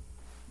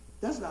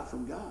 That's not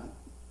from God.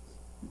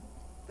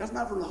 That's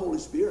not from the Holy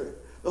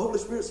Spirit. The Holy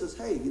Spirit says,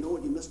 hey, you know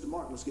what? You missed the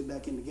mark. Let's get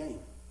back in the game.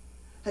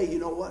 Hey, you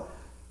know what?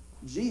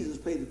 Jesus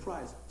paid the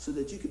price so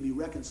that you could be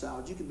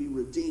reconciled. You could be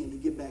redeemed to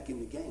get back in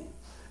the game.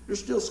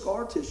 There's still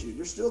scar tissue.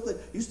 There's still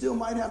you still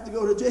might have to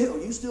go to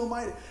jail. You still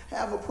might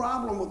have a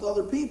problem with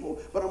other people.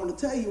 But I'm going to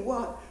tell you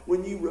what.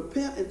 When you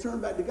repent and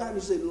turn back to God and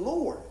you say,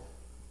 Lord,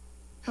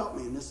 help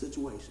me in this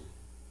situation.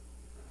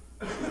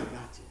 I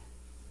got you.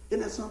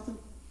 Isn't that something?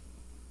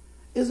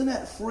 Isn't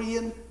that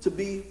freeing to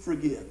be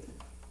forgiven?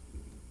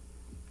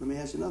 Let me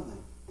ask you another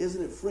thing.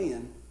 Isn't it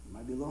freeing? It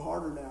might be a little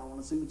harder now. I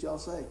want to see what y'all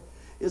say.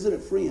 Isn't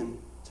it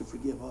freeing to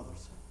forgive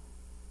others?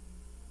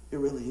 It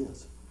really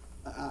is.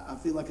 I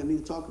feel like I need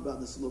to talk about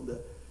this a little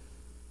bit.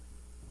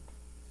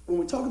 When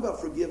we talk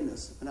about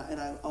forgiveness, and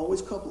I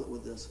always couple it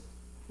with this,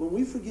 when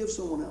we forgive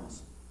someone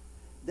else,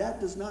 that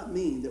does not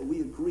mean that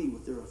we agree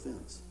with their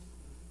offense.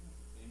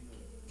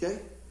 Okay?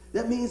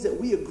 That means that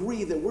we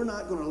agree that we're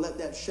not going to let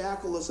that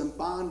shackle us and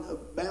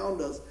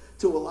bound us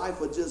to a life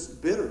of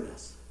just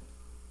bitterness.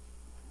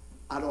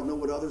 I don't know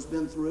what others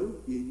been through.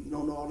 You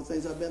don't know all the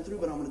things I've been through,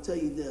 but I'm going to tell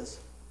you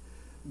this.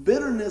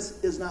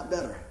 Bitterness is not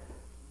better.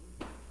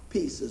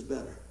 Peace is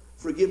better.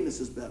 Forgiveness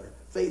is better.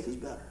 Faith is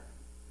better.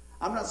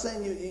 I'm not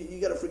saying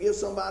you got to forgive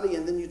somebody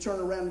and then you turn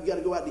around and you got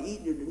to go out to eat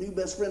and you're your new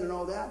best friend and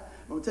all that.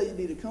 I'm going to tell you,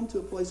 you need to come to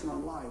a place in our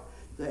life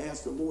to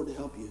ask the Lord to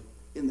help you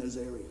in those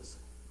areas.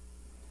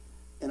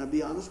 And I'll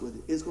be honest with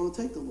you, it's going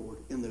to take the Lord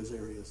in those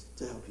areas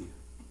to help you.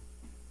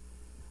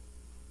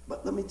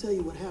 But let me tell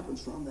you what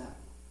happens from that.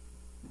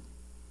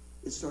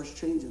 It starts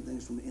changing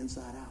things from the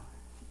inside out.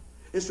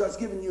 It starts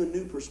giving you a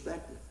new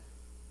perspective.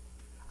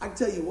 I can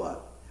tell you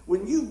what,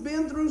 when you've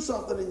been through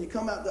something and you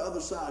come out the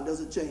other side, does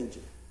it change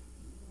you?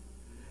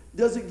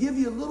 Does it give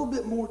you a little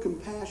bit more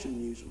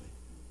compassion usually?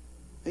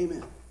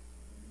 Amen.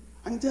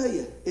 I can tell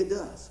you, it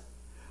does.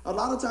 A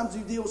lot of times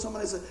you deal with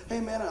somebody and say, hey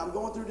man, I'm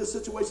going through this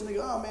situation. They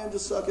go, oh man,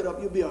 just suck it up.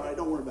 You'll be all right.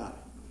 Don't worry about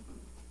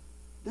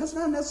it. That's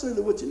not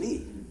necessarily what you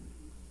need.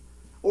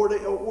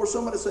 Or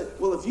somebody say,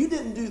 well, if you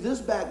didn't do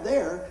this back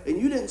there and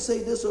you didn't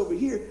say this over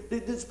here, they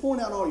just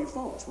point out all your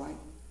faults, right?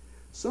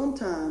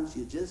 Sometimes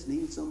you just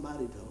need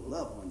somebody to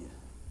love on you.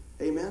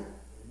 Amen?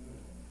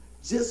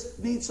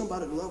 Just need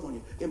somebody to love on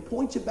you and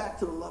point you back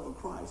to the love of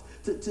Christ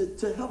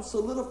to help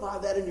solidify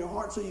that in your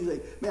heart so you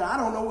say, man, I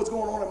don't know what's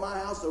going on in my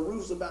house. The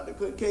roof's about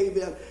to cave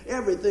in.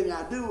 Everything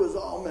I do is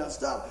all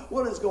messed up.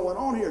 What is going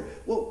on here?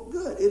 Well,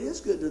 good. It is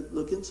good to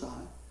look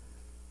inside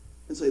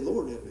and say,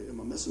 Lord, am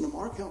I missing the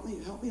mark? Help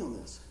me on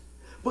this.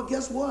 But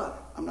guess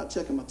what? I'm not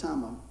checking my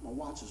time. My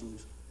watch is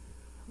loose.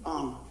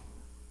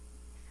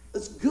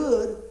 It's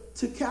good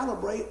to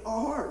calibrate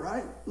our heart,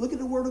 right? Look at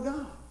the Word of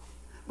God.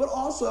 But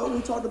also,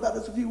 we talked about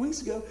this a few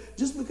weeks ago,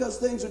 just because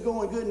things are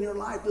going good in your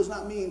life does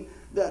not mean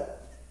that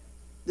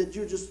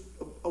you're just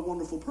a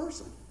wonderful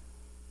person.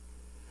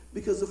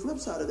 Because the flip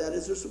side of that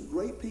is there's some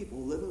great people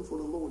living for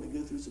the Lord to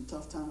go through some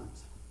tough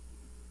times.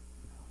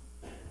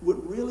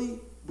 What really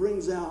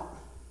brings out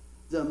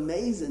the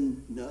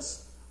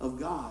amazingness of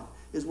God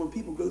is when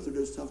people go through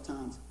those tough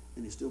times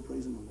and they're still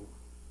praising the Lord.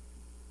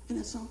 Isn't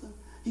that something?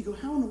 You go,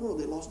 how in the world?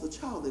 They lost a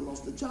child, they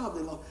lost a job,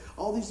 they lost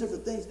all these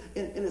different things.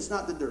 And it's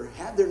not that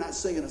they're not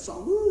singing a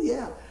song. Woo,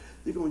 yeah.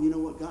 They're going, you know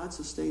what? God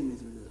sustained me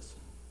through this.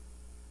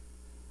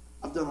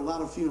 I've done a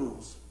lot of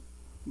funerals,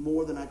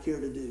 more than I care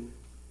to do.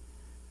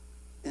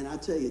 And I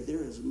tell you,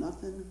 there is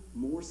nothing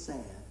more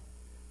sad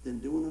than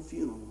doing a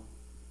funeral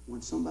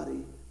when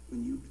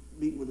you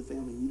meet with a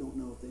family and you don't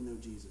know if they know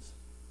Jesus.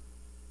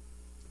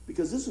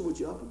 Because this is what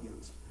you're up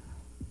against.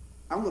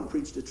 I'm going to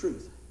preach the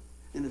truth.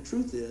 And the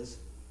truth is,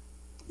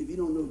 if you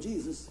don't know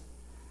Jesus,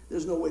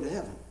 there's no way to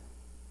heaven.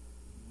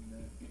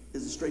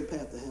 It's a straight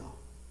path to hell.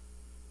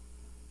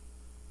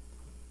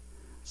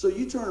 So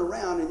you turn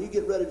around and you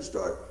get ready to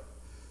start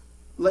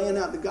laying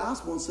out the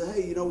gospel and say,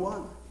 hey, you know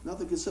what?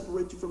 Nothing can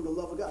separate you from the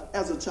love of God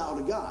as a child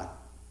of God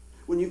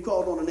when you've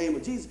called on the name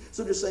of Jesus.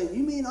 So they're saying,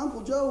 you mean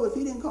Uncle Joe, if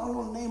he didn't call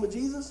on the name of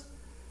Jesus,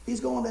 he's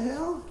going to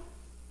hell?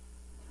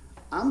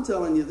 I'm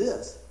telling you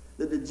this,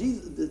 that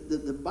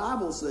the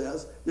Bible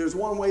says there's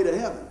one way to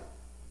heaven.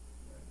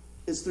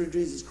 It's through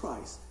Jesus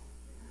Christ.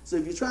 So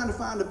if you're trying to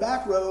find a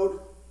back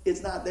road,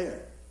 it's not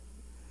there.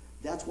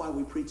 That's why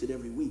we preach it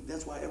every week.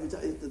 That's why every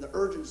time the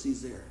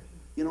urgency's there.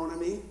 You know what I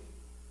mean?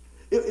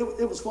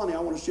 It was funny.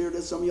 I want to share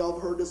this. Some of y'all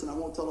have heard this, and I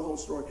won't tell the whole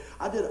story.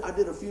 I did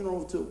a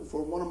funeral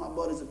for one of my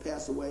buddies that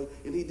passed away,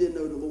 and he did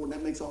know the Lord, and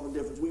that makes all the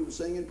difference. We were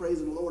singing,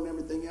 praising the Lord, and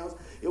everything else.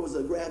 It was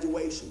a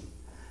graduation.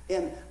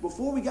 And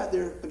before we got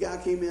there, a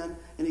guy came in,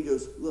 and he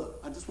goes,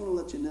 look, I just want to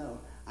let you know,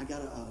 I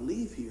got to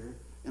leave here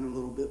in a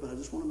little bit, but I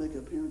just want to make an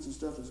appearance and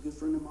stuff. It's a good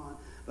friend of mine,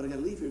 but I got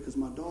to leave here because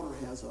my daughter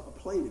has a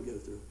play to go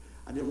through.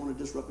 I didn't want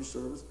to disrupt your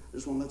service. I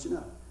just want to let you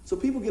know. So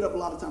people get up a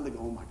lot of times. They go,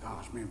 oh my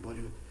gosh, man,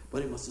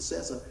 buddy must have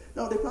said so.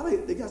 No,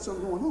 they got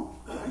something going on,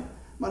 right?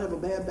 Might have a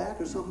bad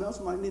back or something else.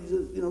 Might need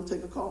to,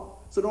 take a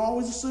call. So don't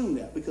always assume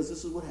that, because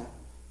this is what happened.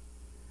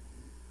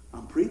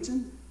 I'm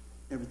preaching.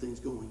 Everything's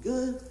going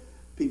good.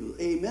 People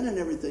amen and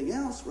everything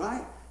else,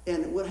 right?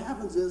 And what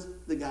happens is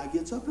the guy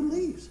gets up and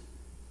leaves.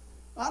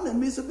 I didn't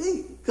miss a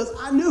beat because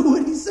I knew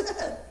what he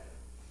said.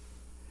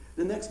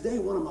 The next day,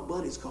 one of my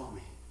buddies called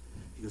me.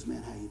 He goes,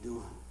 man, how you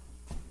doing?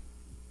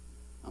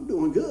 I'm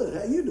doing good.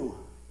 How you doing?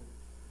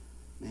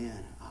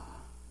 Man,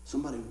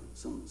 somebody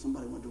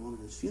went to one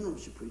of those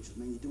funerals you preached.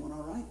 Man, you doing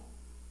all right?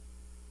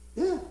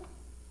 Yeah,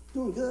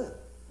 doing good.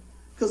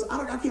 Because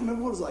I can't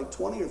remember what it was, like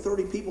 20 or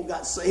 30 people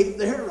got saved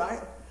there,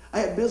 right? I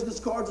had business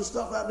cards and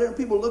stuff out there, and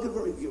people looking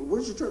for me.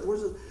 Where's your church?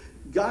 Where's this?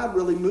 God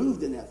really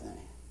moved in that thing.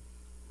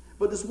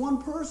 But this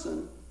one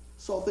person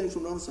saw things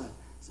from the other side.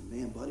 said,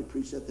 man, buddy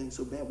preached that thing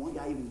so bad, one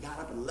guy even got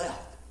up and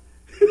left.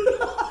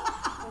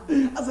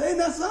 I said, ain't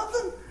that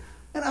something?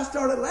 And I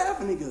started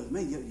laughing. He goes,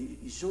 man,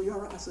 you sure you're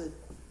all right? I said,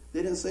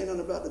 they didn't say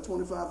nothing about the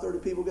 25, 30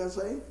 people got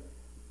saved?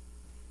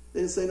 They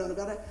didn't say nothing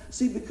about that?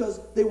 See, because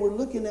they were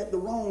looking at the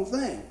wrong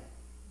thing.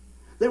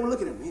 They were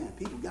looking at, man,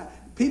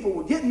 people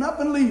were getting up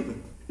and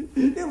leaving.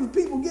 There was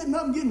people getting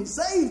up and getting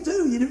saved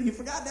too. You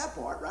forgot that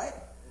part, right?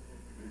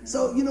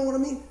 So, you know what I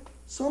mean?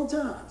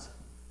 Sometimes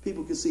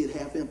people can see it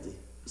half empty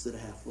instead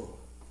of half full.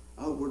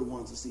 I hope we're the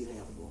ones that see it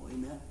half full.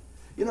 Amen?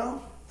 You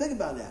know, think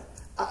about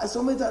that.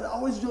 So many times, it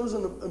always goes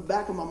in the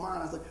back of my mind.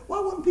 I was like, why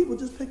wouldn't people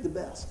just pick the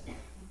best?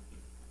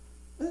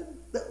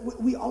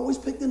 We always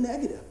pick the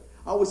negative.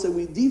 I always say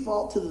we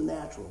default to the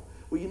natural.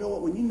 Well, you know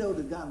what? When you know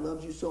that God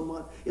loves you so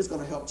much, it's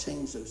going to help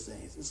change those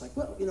things. It's like,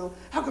 well, you know,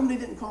 how come they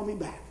didn't call me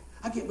back?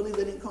 I can't believe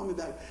they didn't call me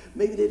back.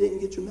 Maybe they didn't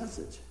get your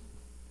message.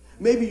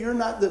 Maybe you're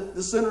not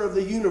the center of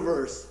the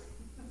universe.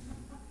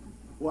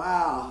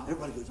 Wow.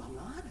 Everybody goes, I'm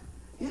not?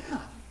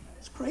 Yeah.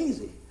 It's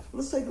crazy.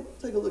 Well, let's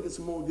take a look at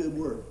some more good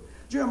word.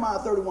 Jeremiah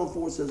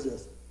 31:4 says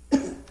this.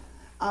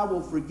 I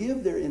will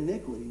forgive their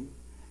iniquity,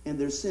 and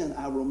their sin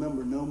I will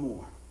remember no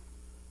more.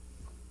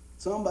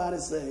 Somebody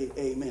say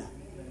amen.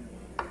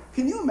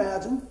 Can you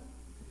imagine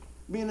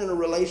being in a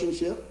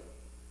relationship?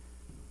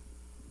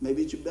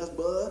 Maybe it's your best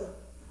bud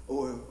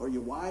or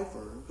your wife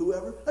or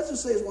whoever. Let's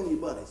just say it's one of your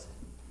buddies.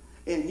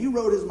 And you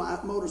rode his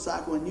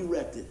motorcycle and you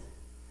wrecked it.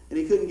 And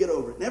he couldn't get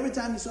over it. And every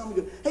time you saw him,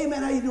 you go, hey,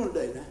 man, how you doing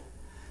today, man?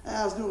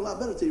 I was doing a lot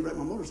better till you wrecked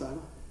my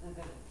motorcycle.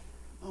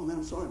 Oh, man,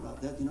 I'm sorry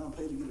about that. You know, I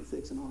paid to get it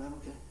fixed and all that.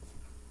 Okay.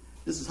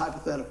 This is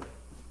hypothetical.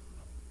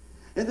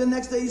 And then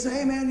next day you say,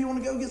 hey, man, you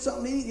want to go get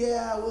something to eat?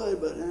 Yeah, I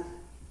would, but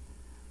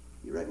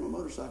you wrecked my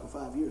motorcycle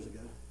 5 years ago.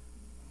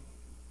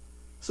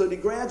 So to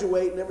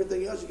graduate and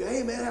everything else, you go,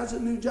 hey, man, how's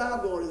that new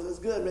job going? That's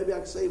good. Maybe I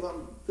can save up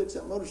and fix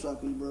that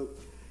motorcycle you broke.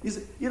 You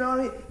say, you know what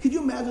I mean? Could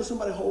you imagine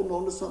somebody holding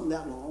on to something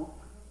that long?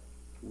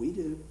 We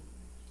do.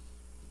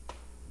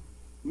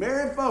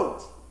 Married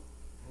folks,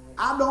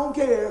 I don't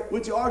care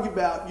what you argue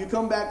about. You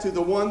come back to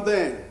the one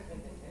thing.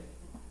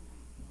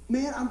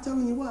 Man, I'm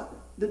telling you what.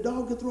 The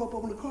dog could throw up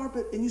on the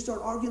carpet and you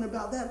start arguing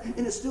about that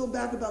and it's still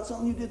back about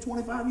something you did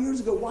 25 years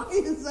ago. Why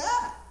is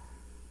that?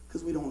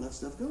 Because we don't let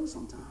stuff go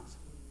sometimes.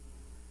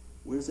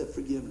 Where's that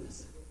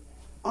forgiveness?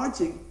 Aren't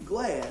you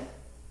glad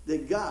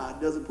that God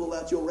doesn't pull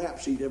out your rap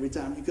sheet every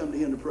time you come to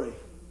him to pray?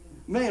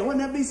 Man,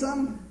 wouldn't that be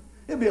something?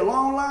 It'd be a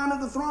long line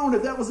at the throne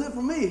if that was it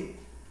for me.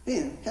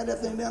 Man, had that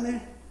thing down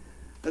there.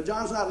 Now,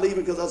 John's not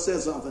leaving because I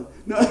said something.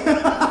 No.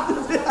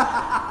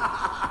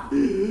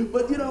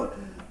 But, you know,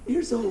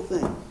 here's the whole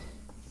thing.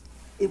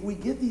 If we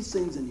get these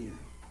things in here,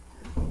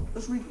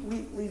 let's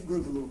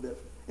regroup a little bit.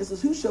 It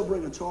says, who shall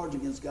bring a charge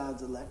against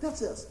God's elect?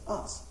 That's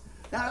us.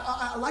 Now,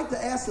 I like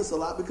to ask this a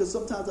lot because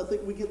sometimes I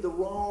think we get the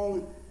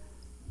wrong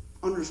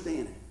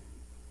understanding.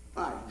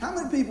 All right, how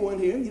many people in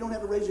here, you don't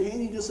have to raise your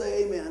hand, you just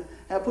say amen,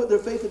 have put their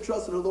faith and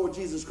trust in the Lord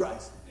Jesus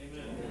Christ?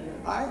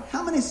 Amen. All right,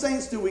 how many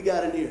saints do we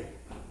got in here?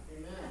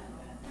 Amen.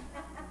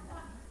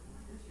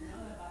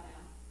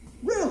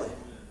 Really?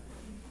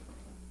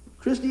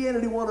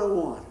 Christianity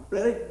 101.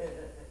 Ready?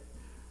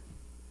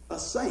 A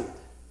saint,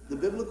 the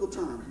biblical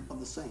term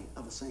of a saint,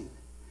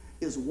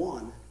 is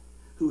one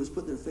who has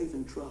put their faith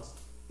and trust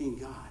in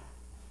God.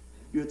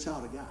 You're a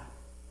child of God.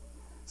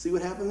 See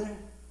what happened there?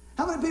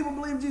 How many people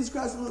believe Jesus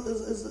Christ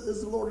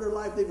is the Lord of their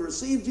life? They've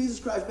received Jesus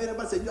Christ. Man,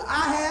 everybody say,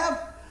 I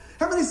have.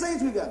 How many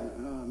saints we got?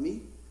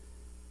 Me.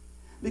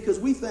 Because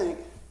we think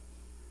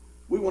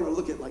we want to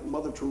look at like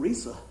Mother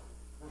Teresa.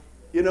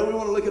 You know, we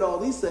want to look at all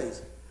these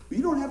things. But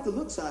you don't have to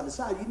look side to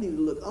side. You need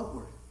to look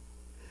upward.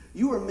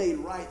 You are made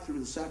right through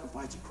the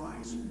sacrifice of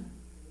Christ.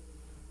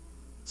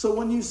 So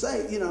when you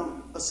say, you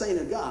know, a saint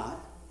of God,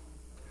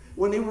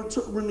 when he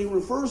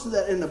refers to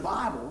that in the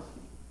Bible,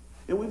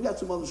 and we've got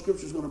some other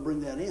scriptures going to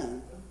bring that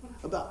in,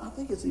 about, I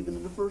think it's even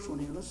in the first one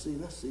here. Let's see.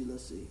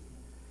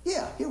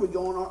 Yeah, here we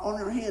go on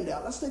our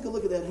handout. Let's take a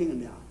look at that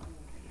handout.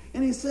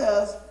 And he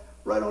says,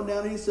 right on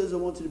down, he says, I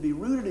want you to be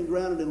rooted and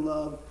grounded in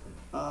love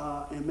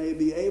and may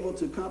be able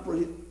to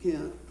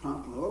comprehend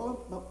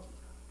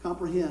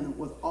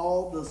with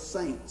all the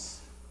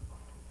saints,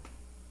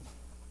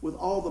 with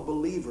all the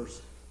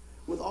believers,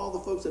 with all the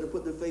folks that have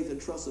put their faith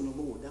and trust in the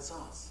Lord. That's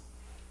us.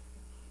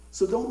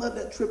 So don't let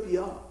that trip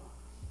you up.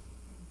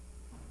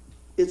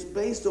 It's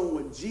based on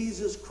what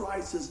Jesus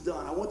Christ has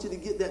done. I want you to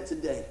get that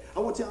today.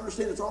 I want you to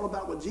understand it's all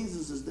about what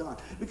Jesus has done.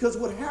 Because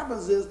what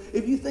happens is,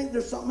 if you think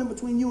there's something in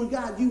between you and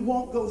God, you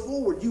won't go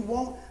forward. You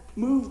won't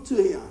move to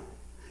him.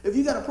 If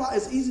you got a problem,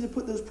 it's easy to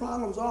put those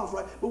problems off,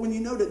 right? But when you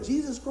know that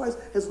Jesus Christ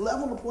has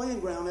leveled the playing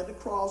ground at the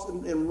cross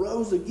and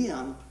rose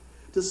again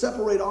to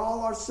separate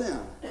all our sin,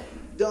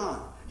 done.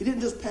 He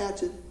didn't just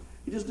patch it.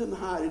 He just didn't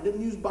hide it. He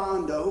didn't use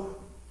Bondo.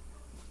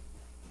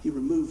 He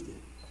removed it.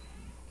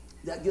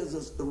 That gives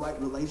us the right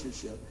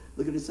relationship.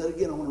 Look at it said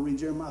again. I want to read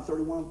Jeremiah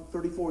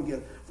 31:34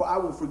 again. For I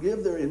will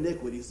forgive their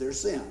iniquities, their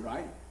sin,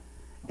 right?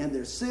 And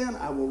their sin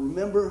I will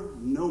remember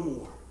no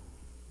more.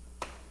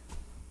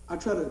 I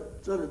try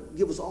to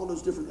give us all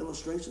those different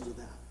illustrations of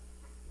that.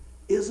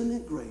 Isn't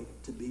it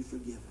great to be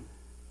forgiven?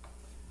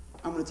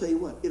 I'm going to tell you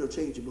what, it'll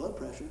change your blood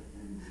pressure.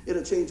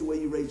 It'll change the way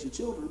you raise your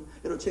children.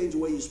 It'll change the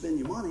way you spend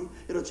your money.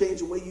 It'll change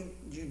the way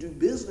you do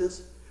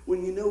business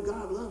when you know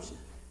God loves you.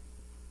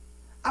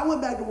 I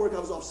went back to work. I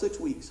was off 6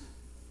 weeks.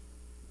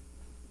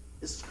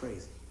 This is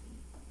crazy.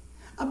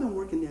 I've been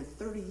working there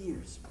 30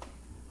 years.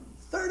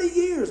 30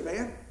 years,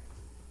 man.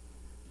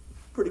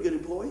 Pretty good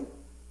employee.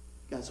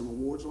 Got some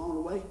awards along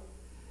the way.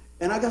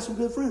 And I got some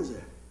good friends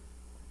there.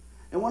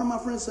 And one of my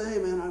friends said, hey,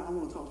 man, I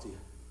want to talk to you.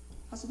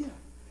 I said, yeah.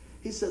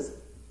 He says,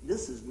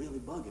 this is really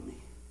bugging me.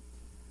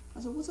 I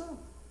said, what's up?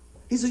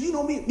 He said, you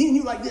know me and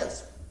you like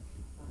this.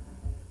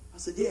 I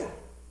said, yeah.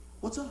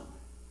 What's up?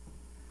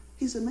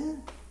 He said,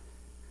 man,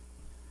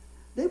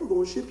 they were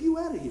going to ship you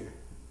out of here.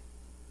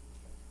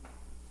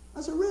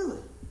 I said, really?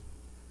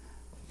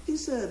 He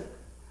said,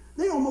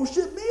 they almost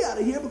shipped me out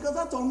of here because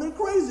I told them they're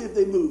crazy if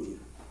they move you.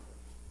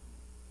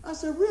 I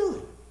said,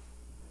 really?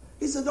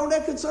 He said, don't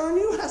that concern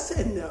you? I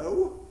said,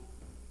 no.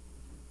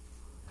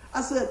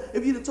 I said,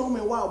 if you'd have told me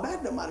a while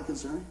back, that might have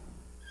concerned you.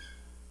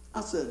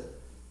 I said,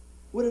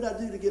 what did I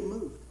do to get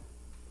moved?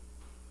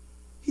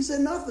 He said,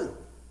 nothing.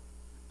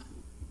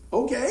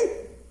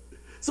 Okay.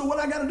 So what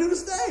I got to do to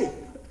stay?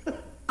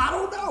 I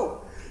don't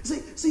know.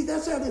 See,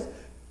 that's how it is.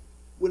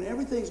 When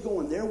everything's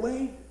going their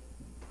way,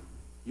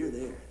 you're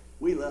there.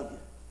 We love you.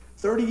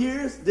 30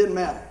 years, didn't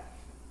matter.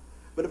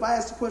 But if I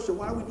ask the question,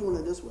 why are we doing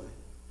it this way?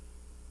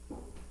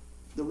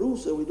 The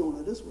rules said we're doing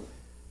it this way.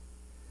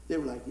 They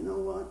were like, you know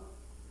what?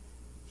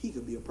 He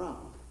could be a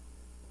problem.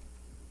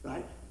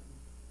 Right?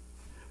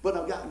 But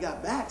I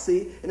got back,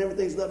 see, and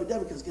everything's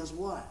lovey-dovey because guess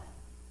what?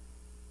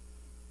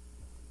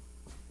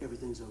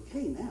 Everything's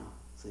okay now,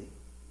 see.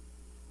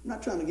 I'm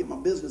not trying to get my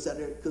business out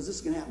there because this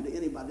can happen to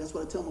anybody. That's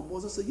what I tell my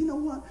boys. I say, you know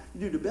what?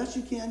 You do the best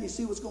you can. You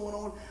see what's going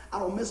on. I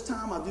don't miss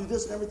time. I do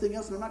this and everything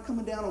else, and I'm not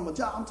coming down on my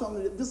job. I'm telling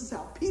you that this is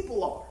how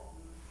people are.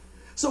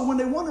 So when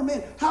they wonder,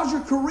 man, how's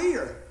your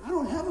career? I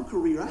don't have a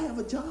career. I have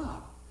a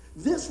job.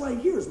 This right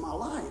here is my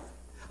life.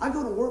 I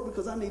go to work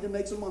because I need to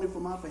make some money for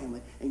my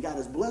family, and God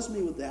has blessed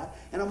me with that,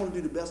 and I'm going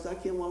to do the best I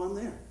can while I'm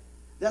there.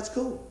 That's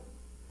cool.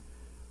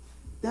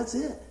 That's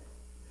it.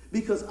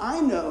 Because I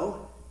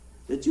know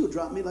that you'll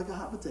drop me like a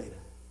hot potato.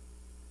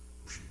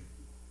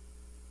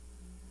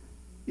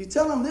 You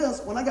tell them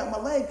this when I got my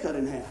leg cut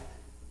in half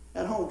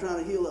at home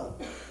trying to heal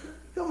up.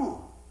 Come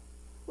on.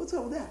 What's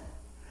up with that?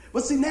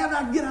 But see, now that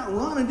I can get out and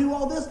run and do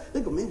all this,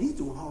 they go, man, he's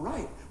doing all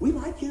right. We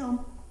like him.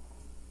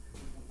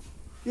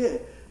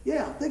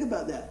 Yeah, think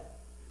about that.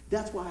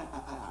 That's why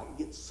I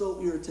get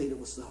so irritated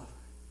with stuff.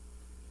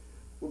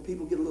 When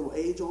people get a little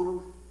age on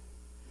them,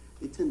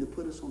 they tend to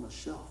put us on a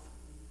shelf.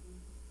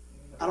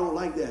 I don't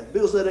like that.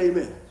 Bill said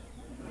amen.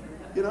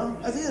 You know,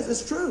 as it is.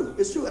 It's true.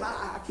 It's true. And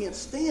I can't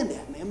stand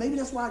that, man. Maybe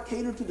that's why I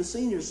cater to the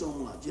seniors so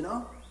much, you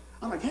know.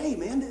 I'm like, hey,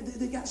 man,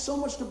 they got so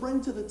much to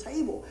bring to the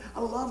table. I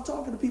love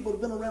talking to people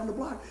that have been around the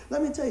block.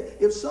 Let me tell you,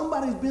 if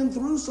somebody's been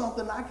through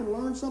something, I can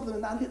learn something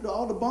and not hit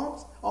all the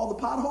bumps, all the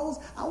potholes,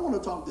 I want to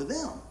talk to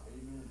them.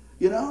 Amen.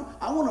 You know,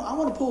 I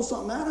want to pull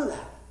something out of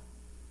that.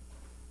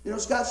 You know,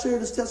 Scott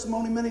shared his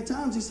testimony many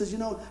times. He says, you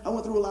know, I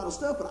went through a lot of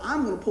stuff, but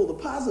I'm going to pull the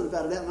positive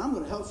out of that, and I'm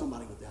going to help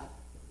somebody with that.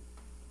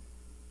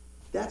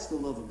 That's the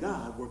love of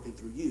God working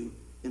through you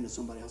into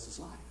somebody else's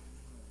life.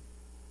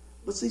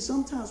 But see,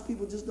 sometimes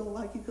people just don't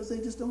like you because they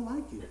just don't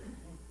like you.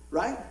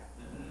 Right?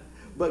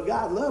 But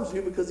God loves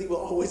you because he will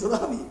always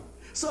love you.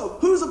 So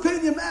whose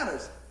opinion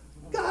matters?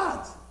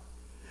 God's.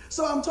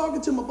 So I'm talking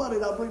to my buddy,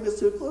 and I'll bring this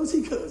to a close.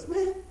 He goes,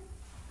 man,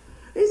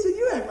 he said,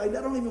 you act like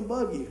that don't even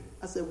bug you.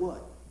 I said,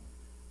 what?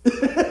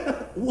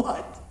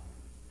 What?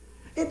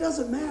 It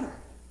doesn't matter.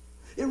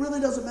 It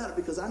really doesn't matter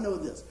because I know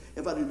this.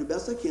 If I do the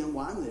best I can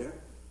while I'm there,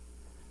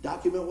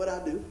 document what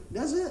I do,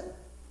 that's it.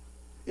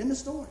 In the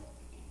story.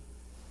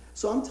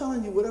 So I'm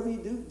telling you, whatever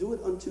you do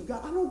it unto God.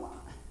 I don't know why.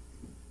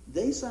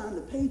 They sign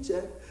the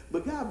paycheck,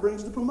 but God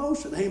brings the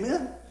promotion. Amen?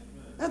 Amen?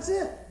 That's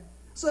it.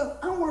 So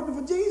I'm working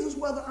for Jesus,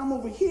 whether I'm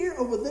over here,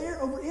 over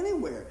there, over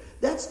anywhere.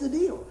 That's the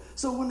deal.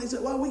 So when they say,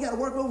 well, we got to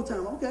work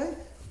overtime. Okay.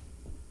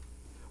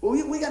 Well,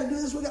 we got to do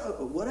this. We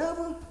got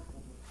whatever.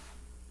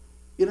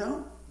 You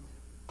know?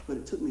 But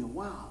it took me a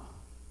while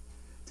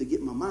to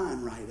get my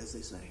mind right, as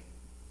they say.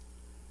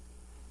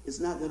 It's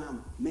not that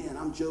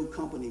I'm Joe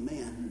Company,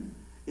 man.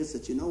 It's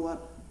that, you know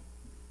what?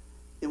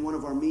 In one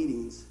of our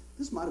meetings,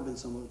 this might have been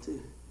some of it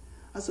too.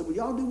 I said, well,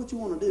 y'all do what you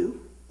want to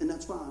do, and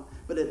that's fine.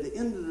 But at the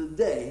end of the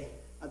day,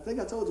 I think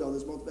I told y'all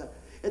this months back.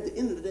 At the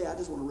end of the day, I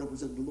just want to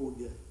represent the Lord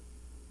good.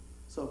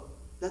 So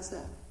that's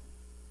that.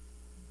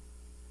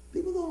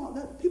 People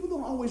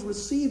don't always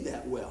receive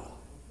that well.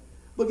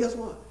 But guess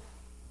what?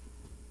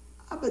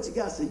 I bet you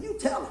God said, you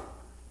tell him.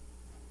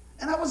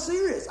 And I was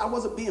serious. I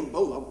wasn't being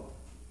bold.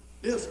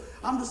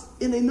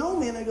 And they know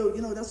me, and they go,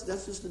 you know, that's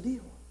just the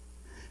deal.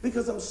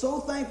 Because I'm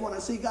so thankful when I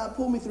see God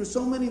pull me through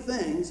so many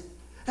things.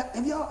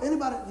 Have y'all,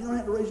 anybody, you don't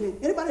have to raise your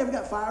hand, anybody ever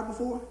got fired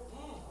before?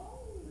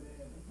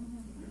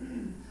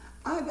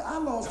 I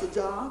lost a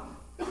job,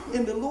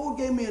 and the Lord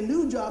gave me a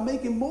new job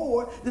making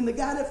more than the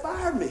guy that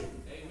fired me.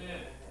 Amen.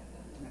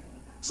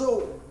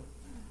 So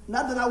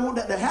Not that I want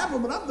that to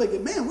happen, but I'm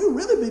thinking, man, we'd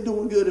really be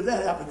doing good if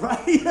that happened,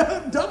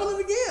 right? Double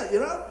it again,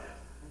 you know?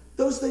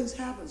 Those things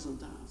happen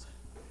sometimes.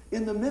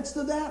 In the midst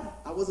of that,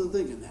 I wasn't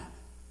thinking that.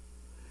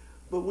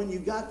 But when you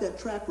got that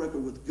track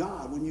record with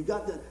God, when you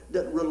got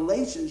that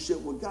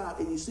relationship with God,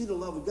 and you see the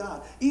love of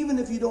God, even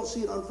if you don't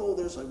see it unfold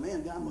there, it's like,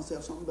 man, God must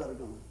have something better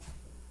going.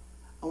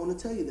 I want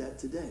to tell you that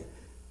today.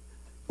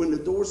 When the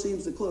door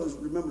seems to close,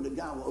 remember that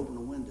God will open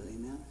a window,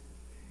 amen?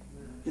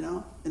 You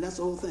know? And that's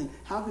the whole thing.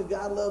 How could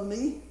God love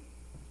me?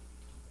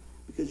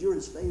 Because you're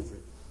his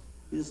favorite.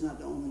 You're just not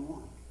the only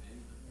one.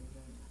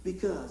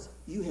 Because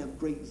you have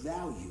great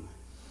value.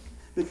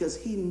 Because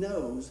he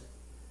knows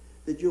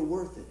that you're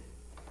worth it.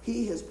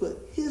 He has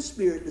put his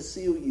spirit to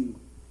seal you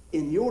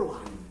in your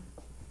life.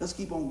 Let's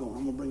keep on going.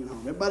 I'm going to bring it home.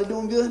 Everybody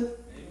doing good?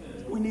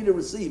 Amen. We need to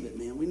receive it,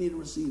 man. We need to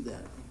receive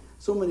that.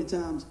 So many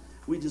times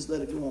we just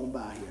let it go on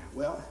by here.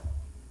 Well,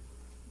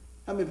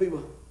 how many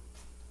people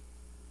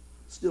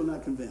still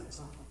not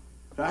convinced?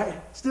 Right?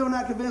 Still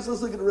not convinced?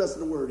 Let's look at the rest of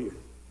the word here.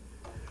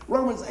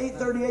 Romans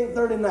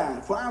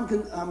 8:38-39. For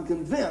I'm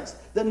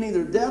convinced that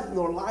neither death,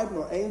 nor life,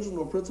 nor angels,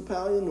 nor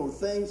principality, nor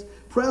things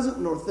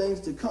present, nor things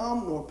to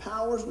come, nor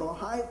powers, nor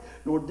height,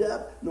 nor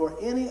depth, nor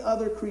any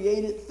other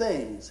created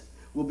things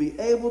will be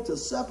able to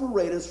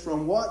separate us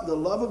from what? The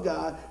love of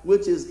God,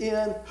 which is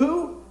in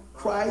who?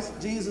 Christ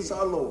Jesus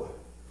our Lord.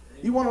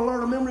 You want to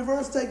learn a memory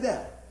verse? Take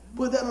that.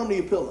 Put that under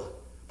your pillow.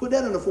 Put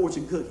that in a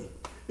fortune cookie.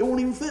 It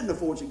won't even fit in a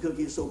fortune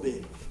cookie. It's so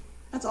big.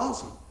 That's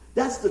awesome.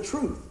 That's the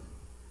truth.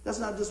 That's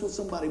not just what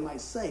somebody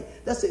might say.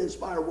 That's the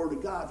inspired word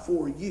of God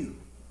for you.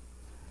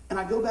 And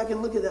I go back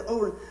and look at that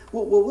over.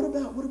 Well, what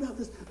about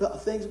this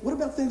things? What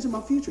about things in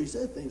my future? He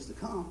said things to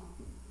come.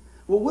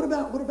 Well, what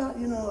about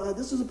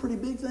this is a pretty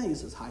big thing. He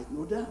says height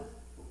nor depth.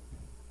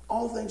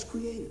 All things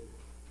created.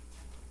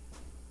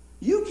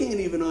 You can't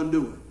even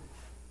undo it.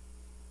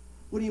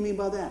 What do you mean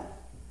by that?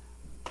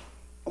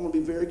 I'm going to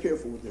be very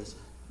careful with this.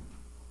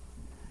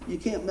 You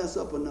can't mess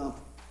up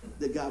enough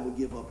that God will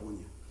give up on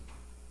you.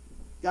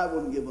 God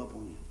wouldn't give up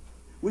on you.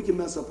 We can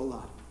mess up a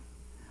lot.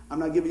 I'm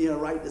not giving you a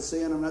right to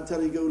sin. I'm not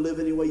telling you to go live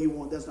any way you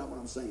want. That's not what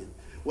I'm saying.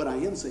 What I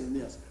am saying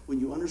is, when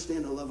you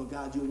understand the love of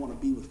God, you want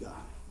to be with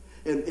God.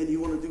 And you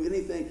want to do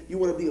anything, you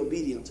want to be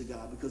obedient to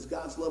God because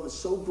God's love is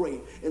so great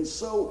and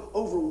so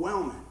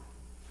overwhelming.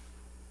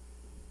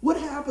 What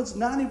happens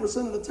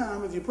 90% of the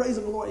time if you're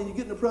praising the Lord and you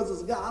get in the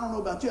presence of God? I don't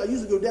know about you. I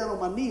usually go down on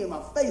my knee and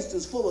my face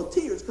is full of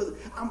tears because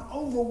I'm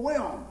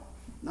overwhelmed.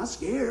 I'm not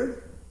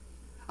scared.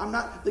 I'm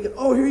not thinking,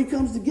 oh, here he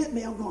comes to get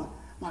me. I'm going,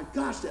 my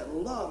gosh, that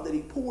love that he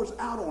pours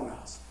out on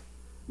us.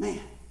 Man,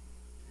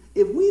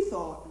 if we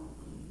thought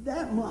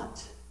that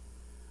much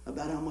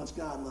about how much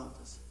God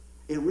loved us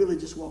and really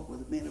just walk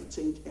with it, man, it would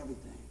change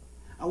everything.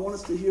 I want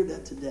us to hear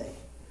that today.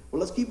 Well,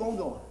 let's keep on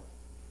going.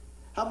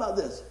 How about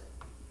this?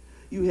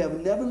 You have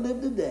never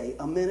lived a day,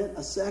 a minute,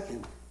 a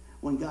second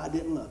when God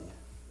didn't love you.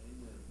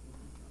 Amen.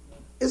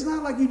 It's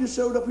not like you just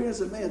showed up here and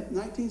said, man,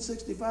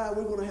 1965,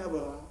 we're going to have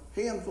a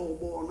handful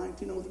boy on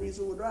 1903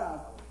 Sewell Drive.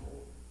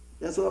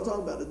 That's what I'm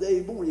talking about. The day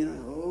he's born,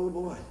 oh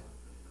boy.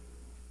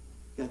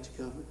 Got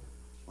you covered.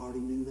 Already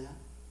knew that.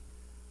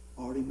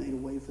 Already made a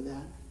way for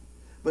that.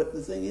 But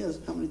the thing is,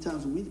 how many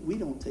times we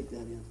don't take that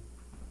in?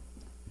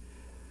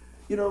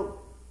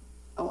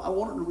 I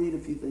wanted to read a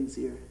few things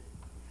here.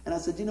 And I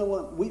said, you know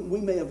what? We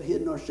may have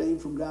hidden our shame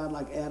from God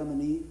like Adam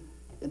and Eve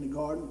in the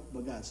garden,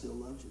 but God still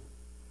loves you.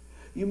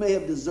 You may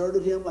have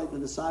deserted him like the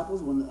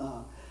disciples when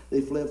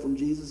they fled from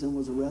Jesus and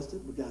was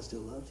arrested, but God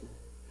still loves you.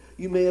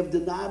 You may have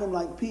denied him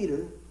like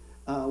Peter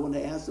when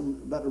they asked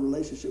him about the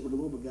relationship with the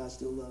Lord, but God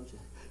still loves you.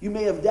 You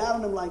may have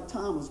doubted him like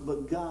Thomas,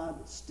 but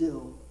God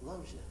still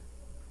loves you.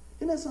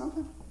 Isn't that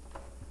something?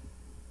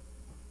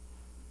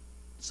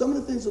 Some of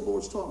the things the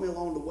Lord's taught me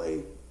along the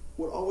way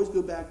would always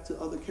go back to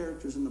other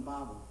characters in the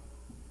Bible.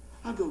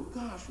 I go,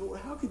 gosh, Lord,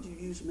 how could you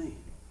use me?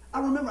 I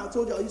remember I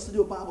told you I used to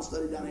do a Bible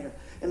study down here,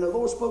 and the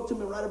Lord spoke to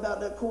me right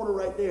about that corner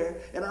right there,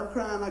 and I'm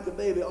crying like a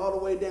baby all the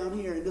way down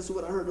here, and this is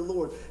what I heard the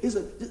Lord. He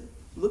said,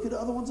 look at the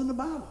other ones in the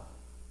Bible.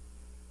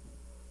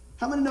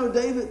 How many know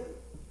David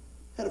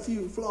had a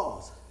few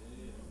flaws?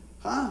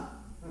 Huh?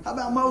 How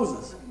about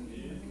Moses?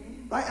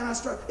 Right?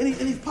 And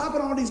he's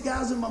popping all these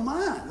guys in my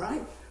mind,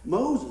 right?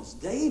 Moses,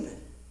 David.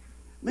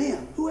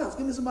 Man, who else?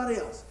 Give me somebody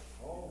else.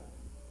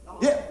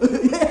 Yeah,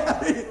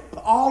 yeah.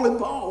 All in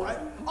Paul, right?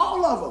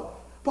 All of them.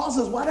 Paul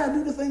says, why do I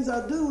do the things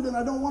I do, then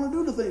I don't want to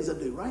do the things I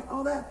do, right?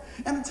 All that.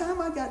 And the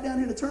time I got down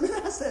here to turn it,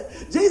 I said,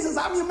 Jesus,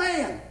 I'm your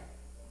man.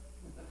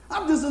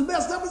 I'm just as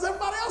messed up as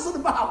everybody else in the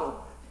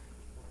Bible.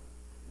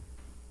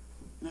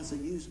 And I said,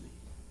 use me.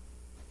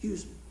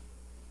 Use me.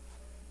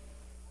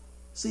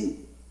 See,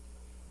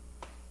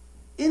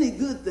 any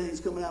good things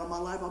coming out of my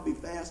life, I'll be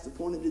fast to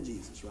point it to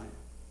Jesus, right?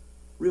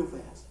 Real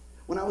fast.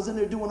 When I was in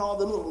there doing all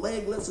the little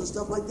leg lifts and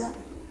stuff like that,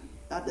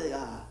 at the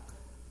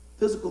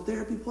physical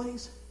therapy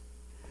place,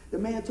 the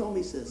man told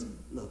me, he says,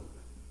 look,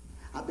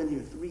 I've been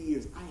here 3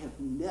 years. I have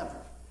never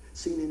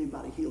seen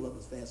anybody heal up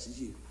as fast as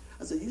you.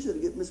 I said, you should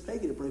have get Miss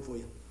Peggy to pray for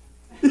you.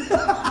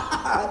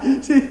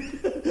 Let's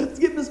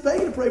get Miss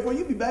Peggy to pray for you.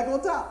 You'll be back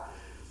on top.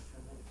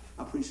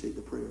 I appreciate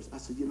the prayers. I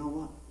said, you know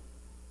what?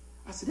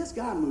 I said, that's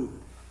God moving.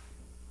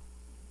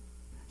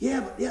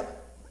 Yeah,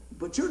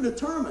 but you're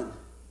determined.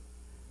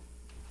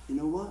 You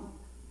know what?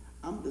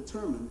 I'm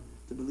determined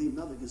to believe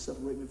nothing can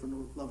separate me from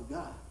the love of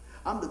God.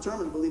 I'm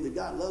determined to believe that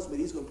God loves me.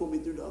 He's going to pull me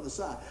through the other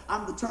side.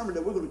 I'm determined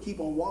that we're going to keep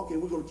on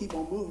walking. We're going to keep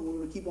on moving. We're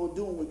going to keep on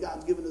doing what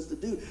God's given us to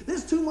do.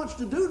 There's too much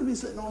to do to be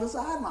sitting on the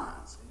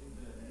sidelines.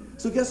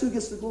 So guess who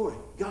gets the glory?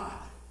 God.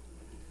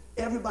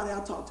 Everybody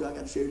I talk to, I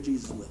got to share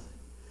Jesus with.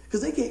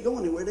 Because they can't go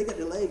anywhere. They got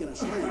their leg in a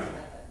sling.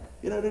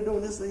 You know, they're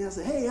doing this thing. I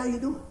say, hey, how you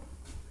doing?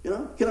 You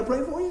know, can I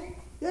pray for you?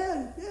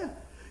 Yeah.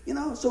 You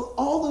know, so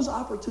all those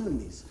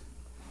opportunities,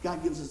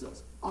 God gives us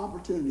those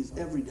opportunities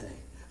every day.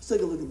 Let's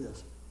take a look at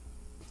this.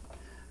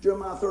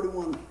 Jeremiah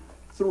 31:3.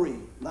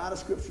 A lot of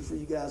scripture for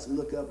you guys to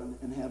look up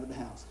and have at the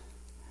house.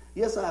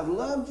 Yes, I have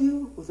loved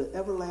you with an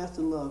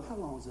everlasting love. How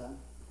long is that?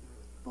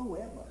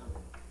 Forever.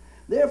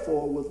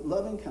 Therefore, with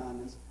loving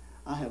kindness,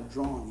 I have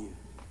drawn you.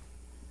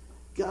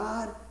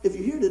 God, if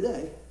you're here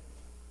today,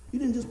 you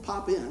didn't just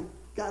pop in.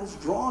 God has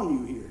drawn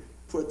you here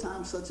for a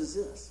time such as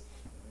this.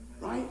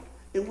 Right?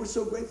 And we're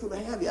so grateful to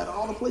have you. Out of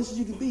all the places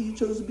you could be, you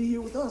chose to be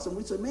here with us. And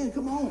we said, man,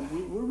 come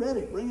on. We're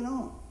ready. Bring it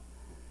on.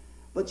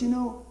 But you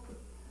know,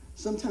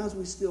 sometimes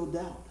we still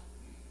doubt.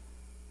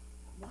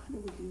 Why do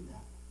we do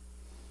that?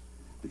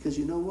 Because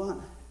you know what?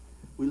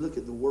 We look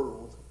at the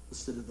world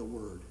instead of the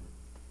Word.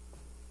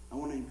 I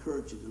want to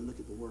encourage you to look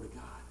at the Word of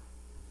God.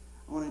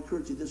 I want to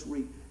encourage you this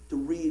week to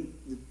read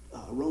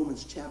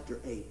Romans chapter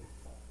 8.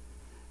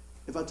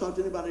 If I talk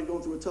to anybody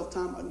going through a tough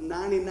time,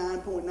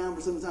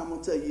 99.9% of the time I'm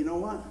going to tell you, you know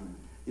what?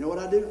 You know what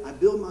I do? I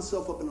build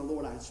myself up in the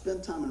Lord. I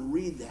spend time and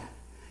read that.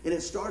 And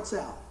it starts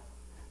out,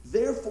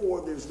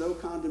 therefore there's no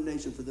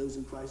condemnation for those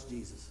in Christ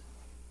Jesus.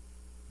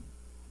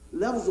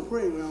 Levels of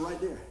praying are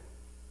right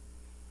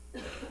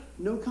there.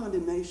 No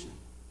condemnation.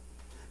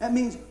 That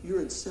means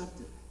you're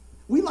accepted.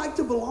 We like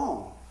to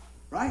belong,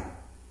 right?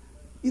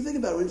 You think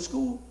about it, in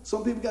school,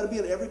 some people got to be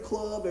in every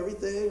club,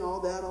 everything, all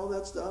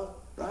that stuff,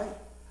 right?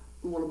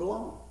 We want to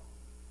belong.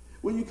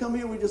 When you come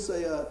here, we just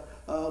say,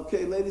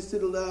 okay, ladies to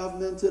the left,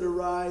 men to the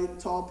right,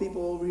 tall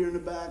people over here in the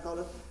back, all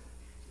that.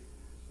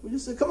 We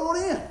just say, come on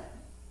in,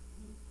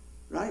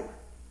 right?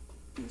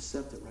 You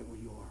accept it right where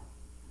you are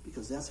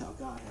because that's how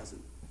God has it.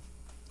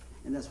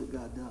 And that's what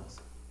God does.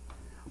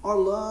 Our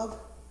love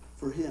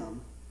for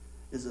Him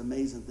is an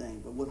amazing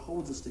thing, but what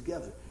holds us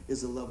together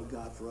is the love of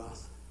God for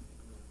us.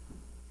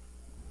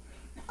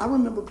 I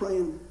remember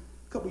praying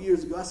a couple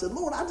years ago. I said,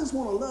 Lord, I just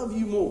want to love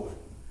you more.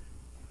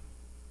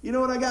 You know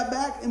what I got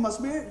back in my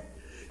spirit?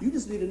 You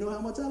just need to know how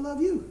much I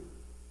love you.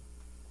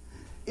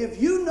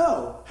 If you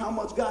know how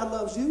much God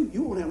loves you,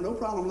 you won't have no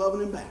problem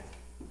loving Him back.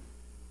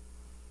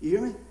 You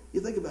hear me?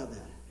 You think about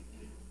that.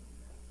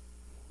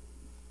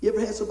 You ever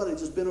had somebody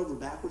just bend over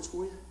backwards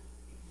for you?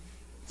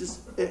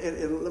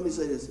 And let me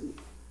say this.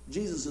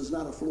 Jesus is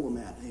not a floor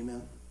mat,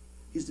 amen?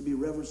 He's to be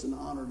reverenced and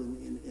honored,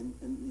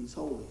 and He's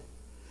holy.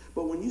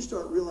 But when you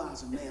start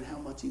realizing, man, how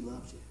much He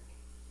loves you.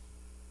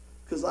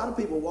 Because a lot of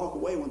people walk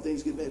away when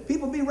things get bad.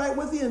 People be right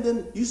with you, and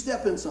then you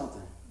step in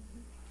something.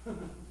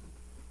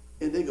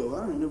 And they go,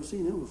 I ain't never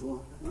seen him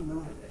before.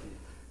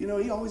 You know,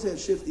 he always had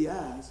shifty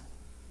eyes.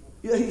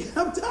 Yeah,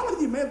 I'm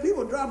telling you, man,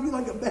 people drop you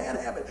like a bad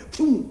habit.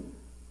 Boom,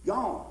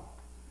 gone.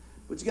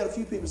 But you got a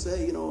few people say,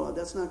 hey, you know,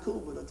 that's not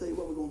cool, but I'll tell you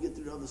what, we're going to get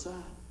through the other side.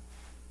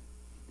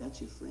 That's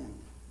your friend.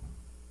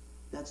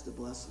 That's the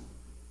blessing.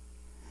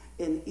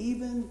 And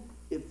even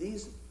if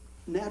these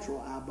natural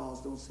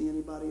eyeballs don't see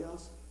anybody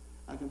else,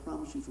 I can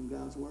promise you from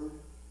God's word,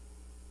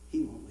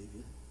 He won't leave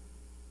you.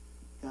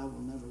 God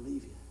will never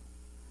leave you.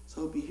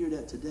 So I hope you hear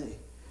that today.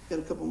 Got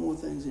a couple more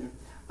things here.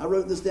 I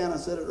wrote this down. I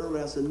said it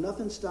earlier. I said,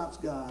 nothing stops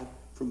God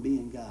from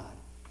being God,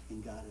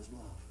 and God is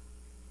love.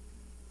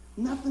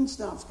 Nothing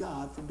stops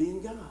God from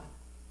being God,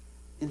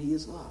 and He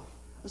is love.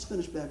 Let's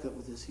finish back up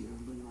with this here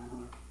and bring it right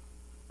home.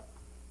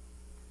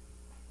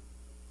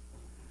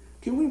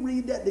 Can we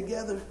read that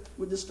together?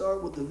 We'll just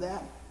start with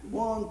that.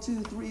 1,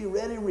 2, 3,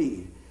 ready,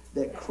 read.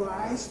 That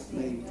Christ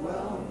may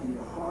dwell in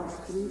your hearts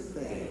through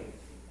faith.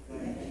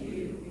 That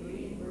you,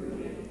 being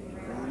rooted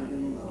and grounded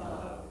in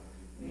love,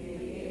 may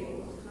be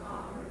able to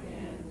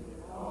comprehend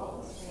with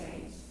all the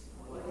saints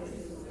what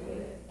is the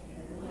width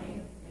and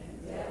length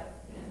and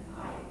depth and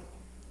height,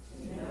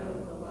 to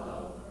know the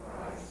love of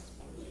Christ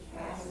which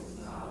passes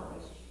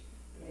knowledge,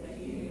 that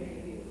you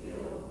may be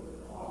filled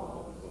with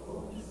all the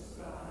fullness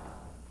of God.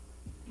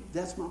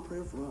 That's my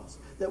prayer for us,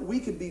 that we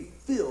could be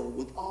filled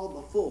with all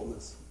the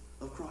fullness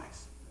of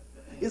Christ.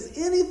 Is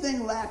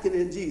anything lacking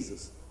in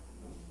Jesus?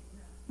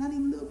 Not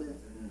even a little bit.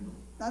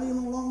 Not even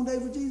a long day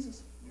for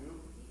Jesus.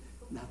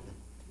 Nothing.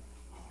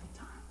 All the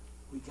time.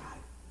 We got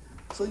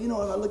it. So, you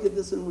know, if I look at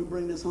this and we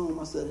bring this home,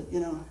 I said, you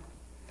know,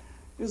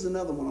 here's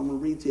another one I'm going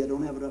to read to you. I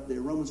don't have it up there.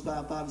 Romans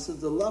 5:5. It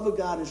says, the love of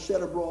God is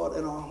shed abroad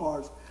in our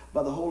hearts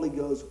by the Holy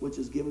Ghost, which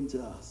is given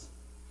to us.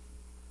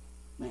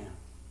 Man.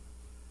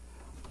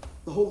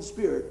 The Holy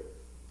Spirit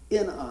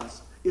in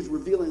us is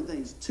revealing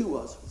things to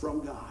us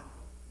from God.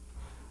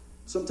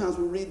 Sometimes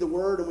we read the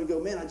Word and we go,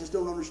 man, I just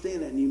don't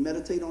understand it. And you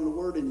meditate on the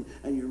Word and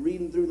you're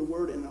reading through the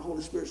Word, and the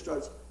Holy Spirit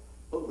starts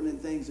opening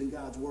things in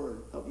God's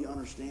Word, help you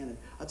understand it.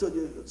 I told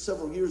you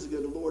several years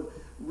ago, the Lord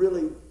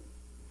really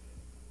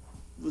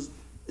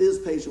is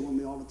patient with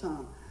me all the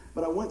time.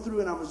 But I went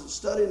through and I was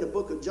studying the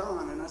book of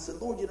John, and I said,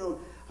 Lord,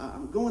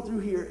 I'm going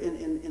through here,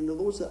 and the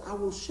Lord said, I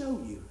will show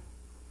you.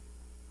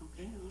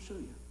 Okay, I'll show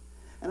you.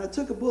 And I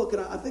took a book,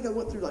 and I think I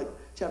went through like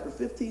chapter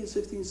 15,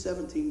 16,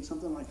 17,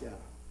 something like that.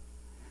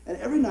 And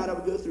every night I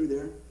would go through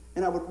there,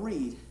 and I would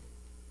read.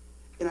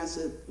 And I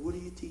said, what are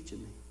you teaching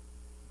me?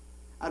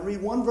 I'd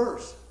read one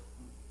verse,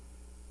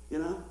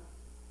 and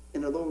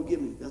the Lord would give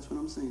me, that's what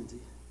I'm saying to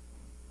you.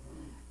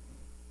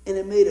 And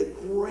it made a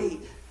great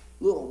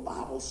little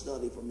Bible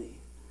study for me.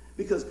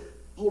 Because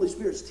Holy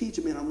Spirit's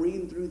teaching me, and I'm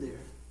reading through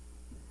there.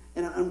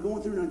 And I'm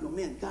going through, and I go,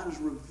 man, God is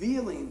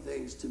revealing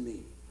things to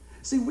me.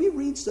 See, we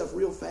read stuff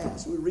real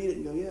fast. We read it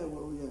and go, yeah.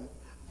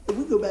 And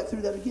we go back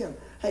through that again.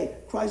 Hey,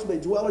 Christ may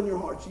dwell in your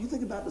heart. So you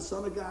think about the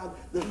Son of God,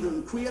 the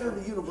creator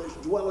of the universe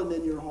dwelling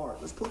in your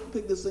heart. Let's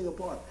pick this thing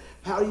apart.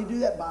 How do you do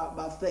that?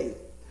 By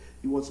faith.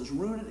 He wants us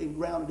rooted and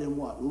grounded in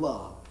what?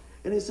 Love.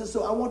 And he says,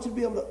 so I want you to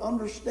be able to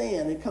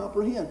understand and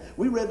comprehend.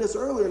 We read this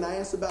earlier, and I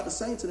asked about the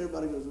saints, and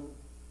everybody goes,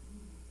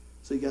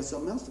 so you got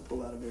something else to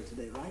pull out of there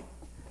today, right?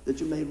 That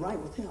you're made right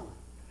with him.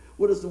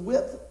 What is the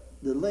width,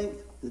 the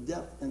length, the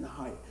depth, and the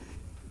height?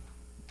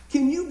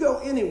 Can you go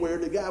anywhere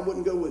that God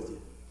wouldn't go with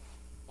you?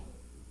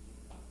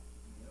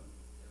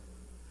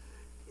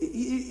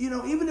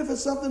 Even if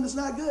it's something that's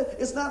not good,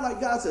 it's not like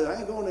God said, I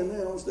ain't going in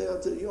there, don't stay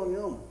out till you're on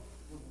your own.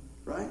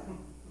 Right?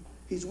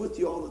 He's with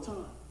you all the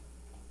time.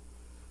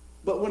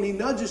 But when he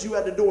nudges you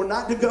at the door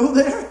not to go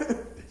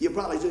there, you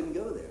probably shouldn't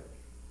go there.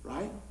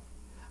 Right?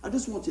 I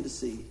just want you to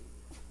see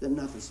that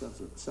nothing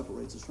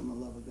separates us from the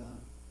love of God.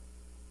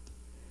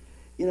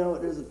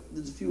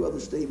 There's a few other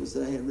statements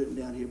that I had written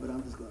down here, but I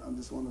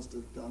just want us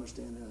to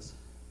understand this.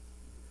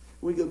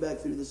 When we go back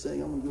through this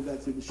thing, I'm going to go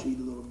back through the sheet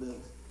a little bit.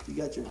 If you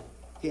got your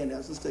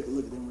handouts, let's take a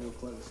look at them real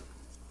close.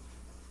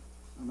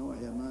 I know I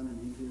have mine in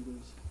here. Here it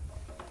is.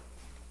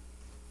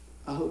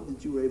 I hope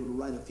that you were able to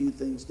write a few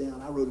things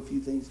down. I wrote a few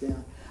things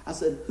down. I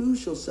said, who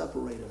shall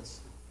separate us?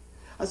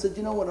 I said,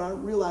 you know what? I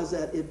realize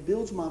that it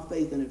builds my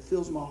faith and it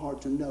fills my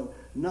heart to know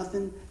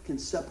nothing can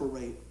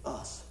separate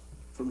us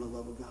from the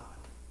love of God.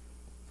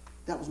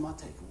 That was my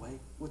takeaway.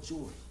 What's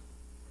yours?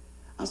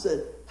 I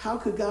said, how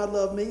could God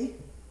love me?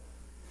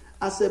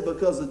 I said,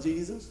 because of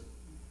Jesus.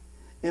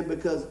 And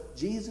because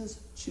Jesus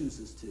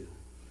chooses to.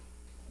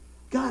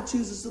 God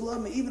chooses to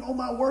love me even on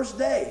my worst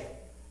day.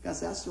 God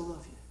said, I still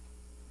love you.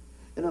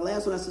 And the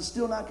last one, I said,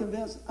 still not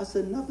convinced? I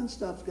said, nothing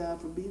stops God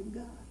from being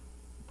God.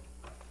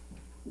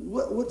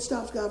 What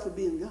stops God from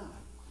being God?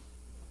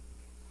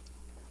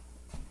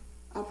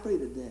 I pray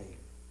today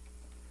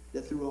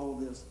that through all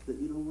this, that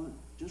you know what?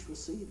 Just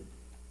receive it.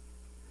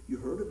 You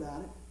heard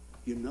about it.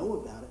 You know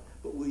about it.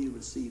 But will you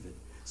receive it?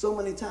 So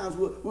many times,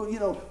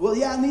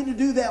 I need to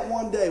do that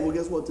one day. Well,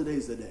 guess what?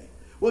 Today's the day.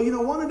 Well,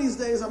 one of these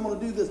days I'm going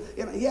to do this.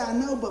 And yeah, I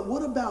know, but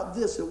what about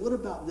this? And what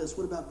about this?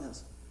 What about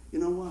this? You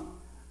know what?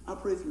 I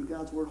pray through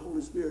God's word,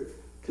 Holy Spirit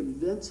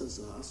convinces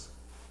us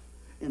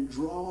and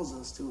draws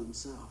us to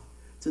himself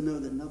to know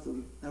that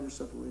nothing ever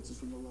separates us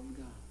from the love of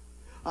God.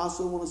 I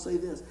also want to say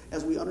this.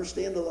 As we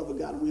understand the love of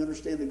God and we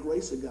understand the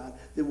grace of God,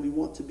 then we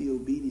want to be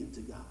obedient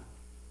to God.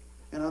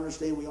 And I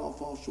understand we all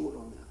fall short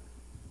on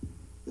that.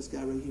 This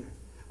guy right here.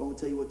 Well, I'm going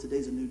to tell you what,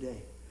 today's a new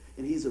day.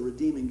 And he's a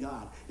redeeming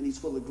God. And he's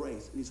full of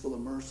grace. And he's full of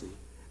mercy.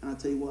 And I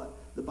tell you what,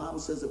 the Bible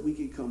says that we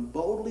can come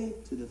boldly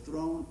to the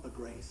throne of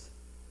grace.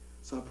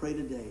 So I pray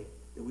today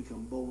that we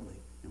come boldly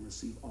and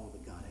receive all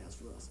that God has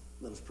for us.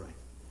 Let us pray.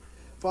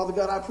 Father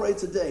God, I pray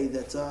today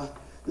that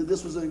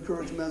this was an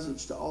encouraging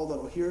message to all that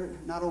will hear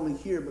it. Not only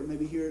here, but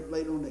maybe hear it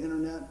later on the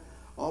internet,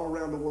 all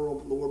around the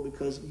world, Lord,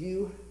 because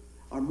you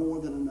are more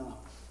than enough.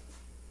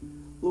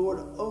 Lord,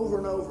 over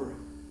and over,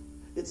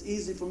 it's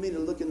easy for me to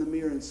look in the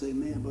mirror and say,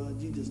 man,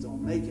 bud, you just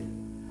don't make it.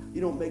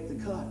 You don't make the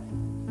cut.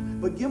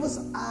 But give us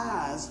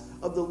eyes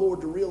of the Lord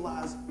to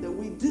realize that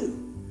we do,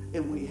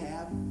 and we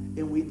have,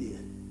 and we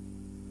did.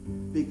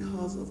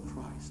 Because of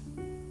Christ.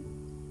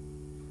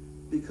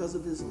 Because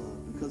of his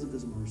love. Because of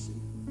his mercy.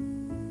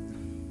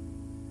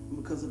 And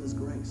because of his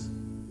grace.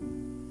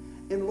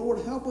 And Lord,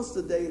 help us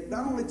today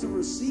not only to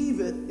receive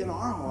it in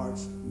our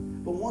hearts,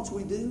 but once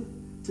we do,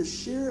 to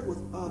share it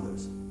with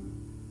others.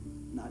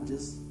 Not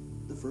just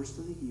the first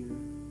of the year.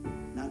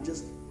 Not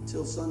just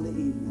till Sunday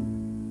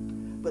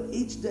evening. But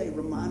each day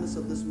remind us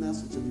of this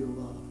message of your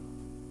love.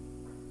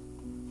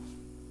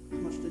 How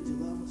much did you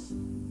love us?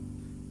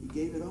 You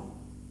gave it all.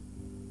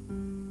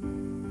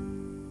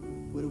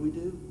 What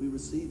do? We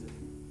receive it.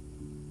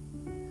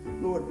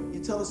 Lord,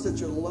 you tell us that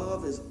your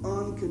love is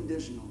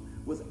unconditional,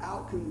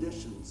 without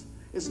conditions.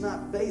 It's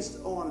not based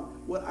on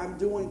what I'm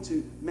doing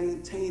to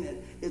maintain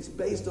it. It's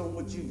based on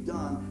what you've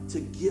done to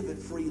give it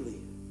freely.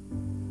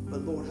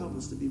 But Lord, help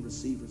us to be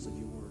receivers of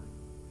your word.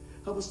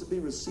 Help us to be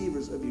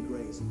receivers of your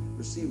grace,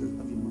 receivers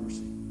of your mercy,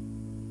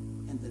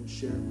 and then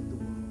share it with the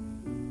world.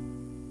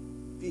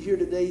 If you're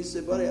here today, you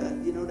say, buddy,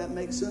 that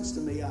makes sense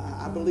to me.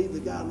 I believe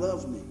that God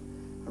loves me.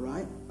 All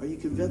right? Are you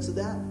convinced of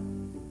that?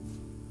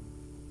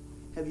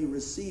 Have you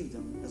received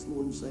him as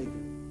Lord and Savior?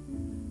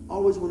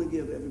 Always want to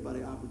give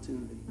everybody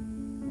opportunity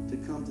to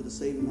come to the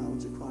saving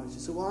knowledge of Christ. You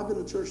say, well, I've been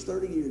in church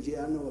 30 years.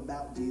 Yeah, I know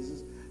about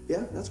Jesus.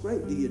 Yeah, that's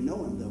great. Do you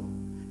know him,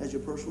 though, as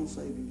your personal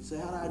Savior? You say,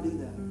 how do I do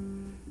that?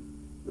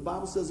 The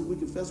Bible says that we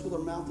confess with our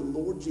mouth the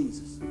Lord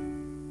Jesus.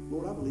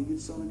 Lord, I believe you're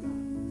the Son of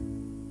God.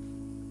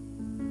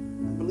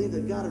 I believe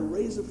that God had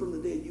raised him from the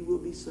dead. You will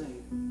be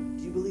saved.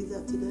 Do you believe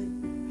that today?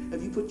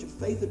 Have you put your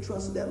faith and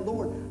trust in that?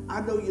 Lord,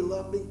 I know you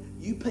love me.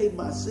 You paid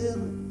my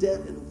sin,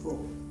 debt, in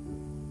full.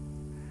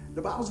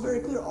 The Bible's very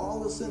clear.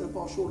 All the sin and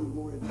fall short of the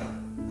glory of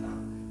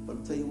God. But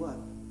I'll tell you what.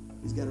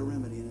 He's got a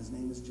remedy, and his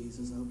name is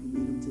Jesus. I hope you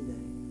meet him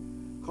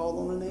today. Call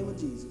on the name of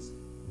Jesus.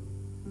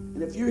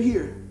 And if you're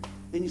here,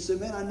 and you say,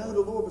 man, I know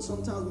the Lord, but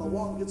sometimes my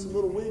walk gets a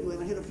little wiggly,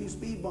 and I hit a few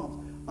speed bumps.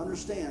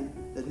 Understand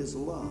that his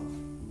love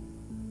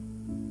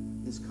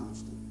is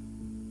constant.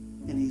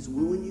 And he's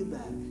wooing you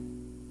back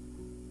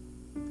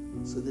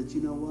so that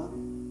you know what?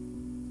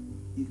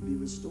 You can be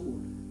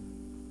restored.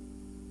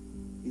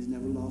 He's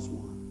never lost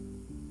one.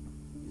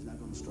 He's not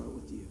going to start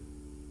with you.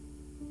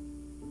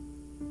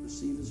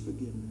 Receive his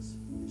forgiveness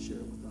and share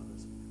it with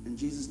others. In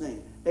Jesus'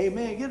 name,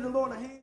 amen. Give the Lord a hand.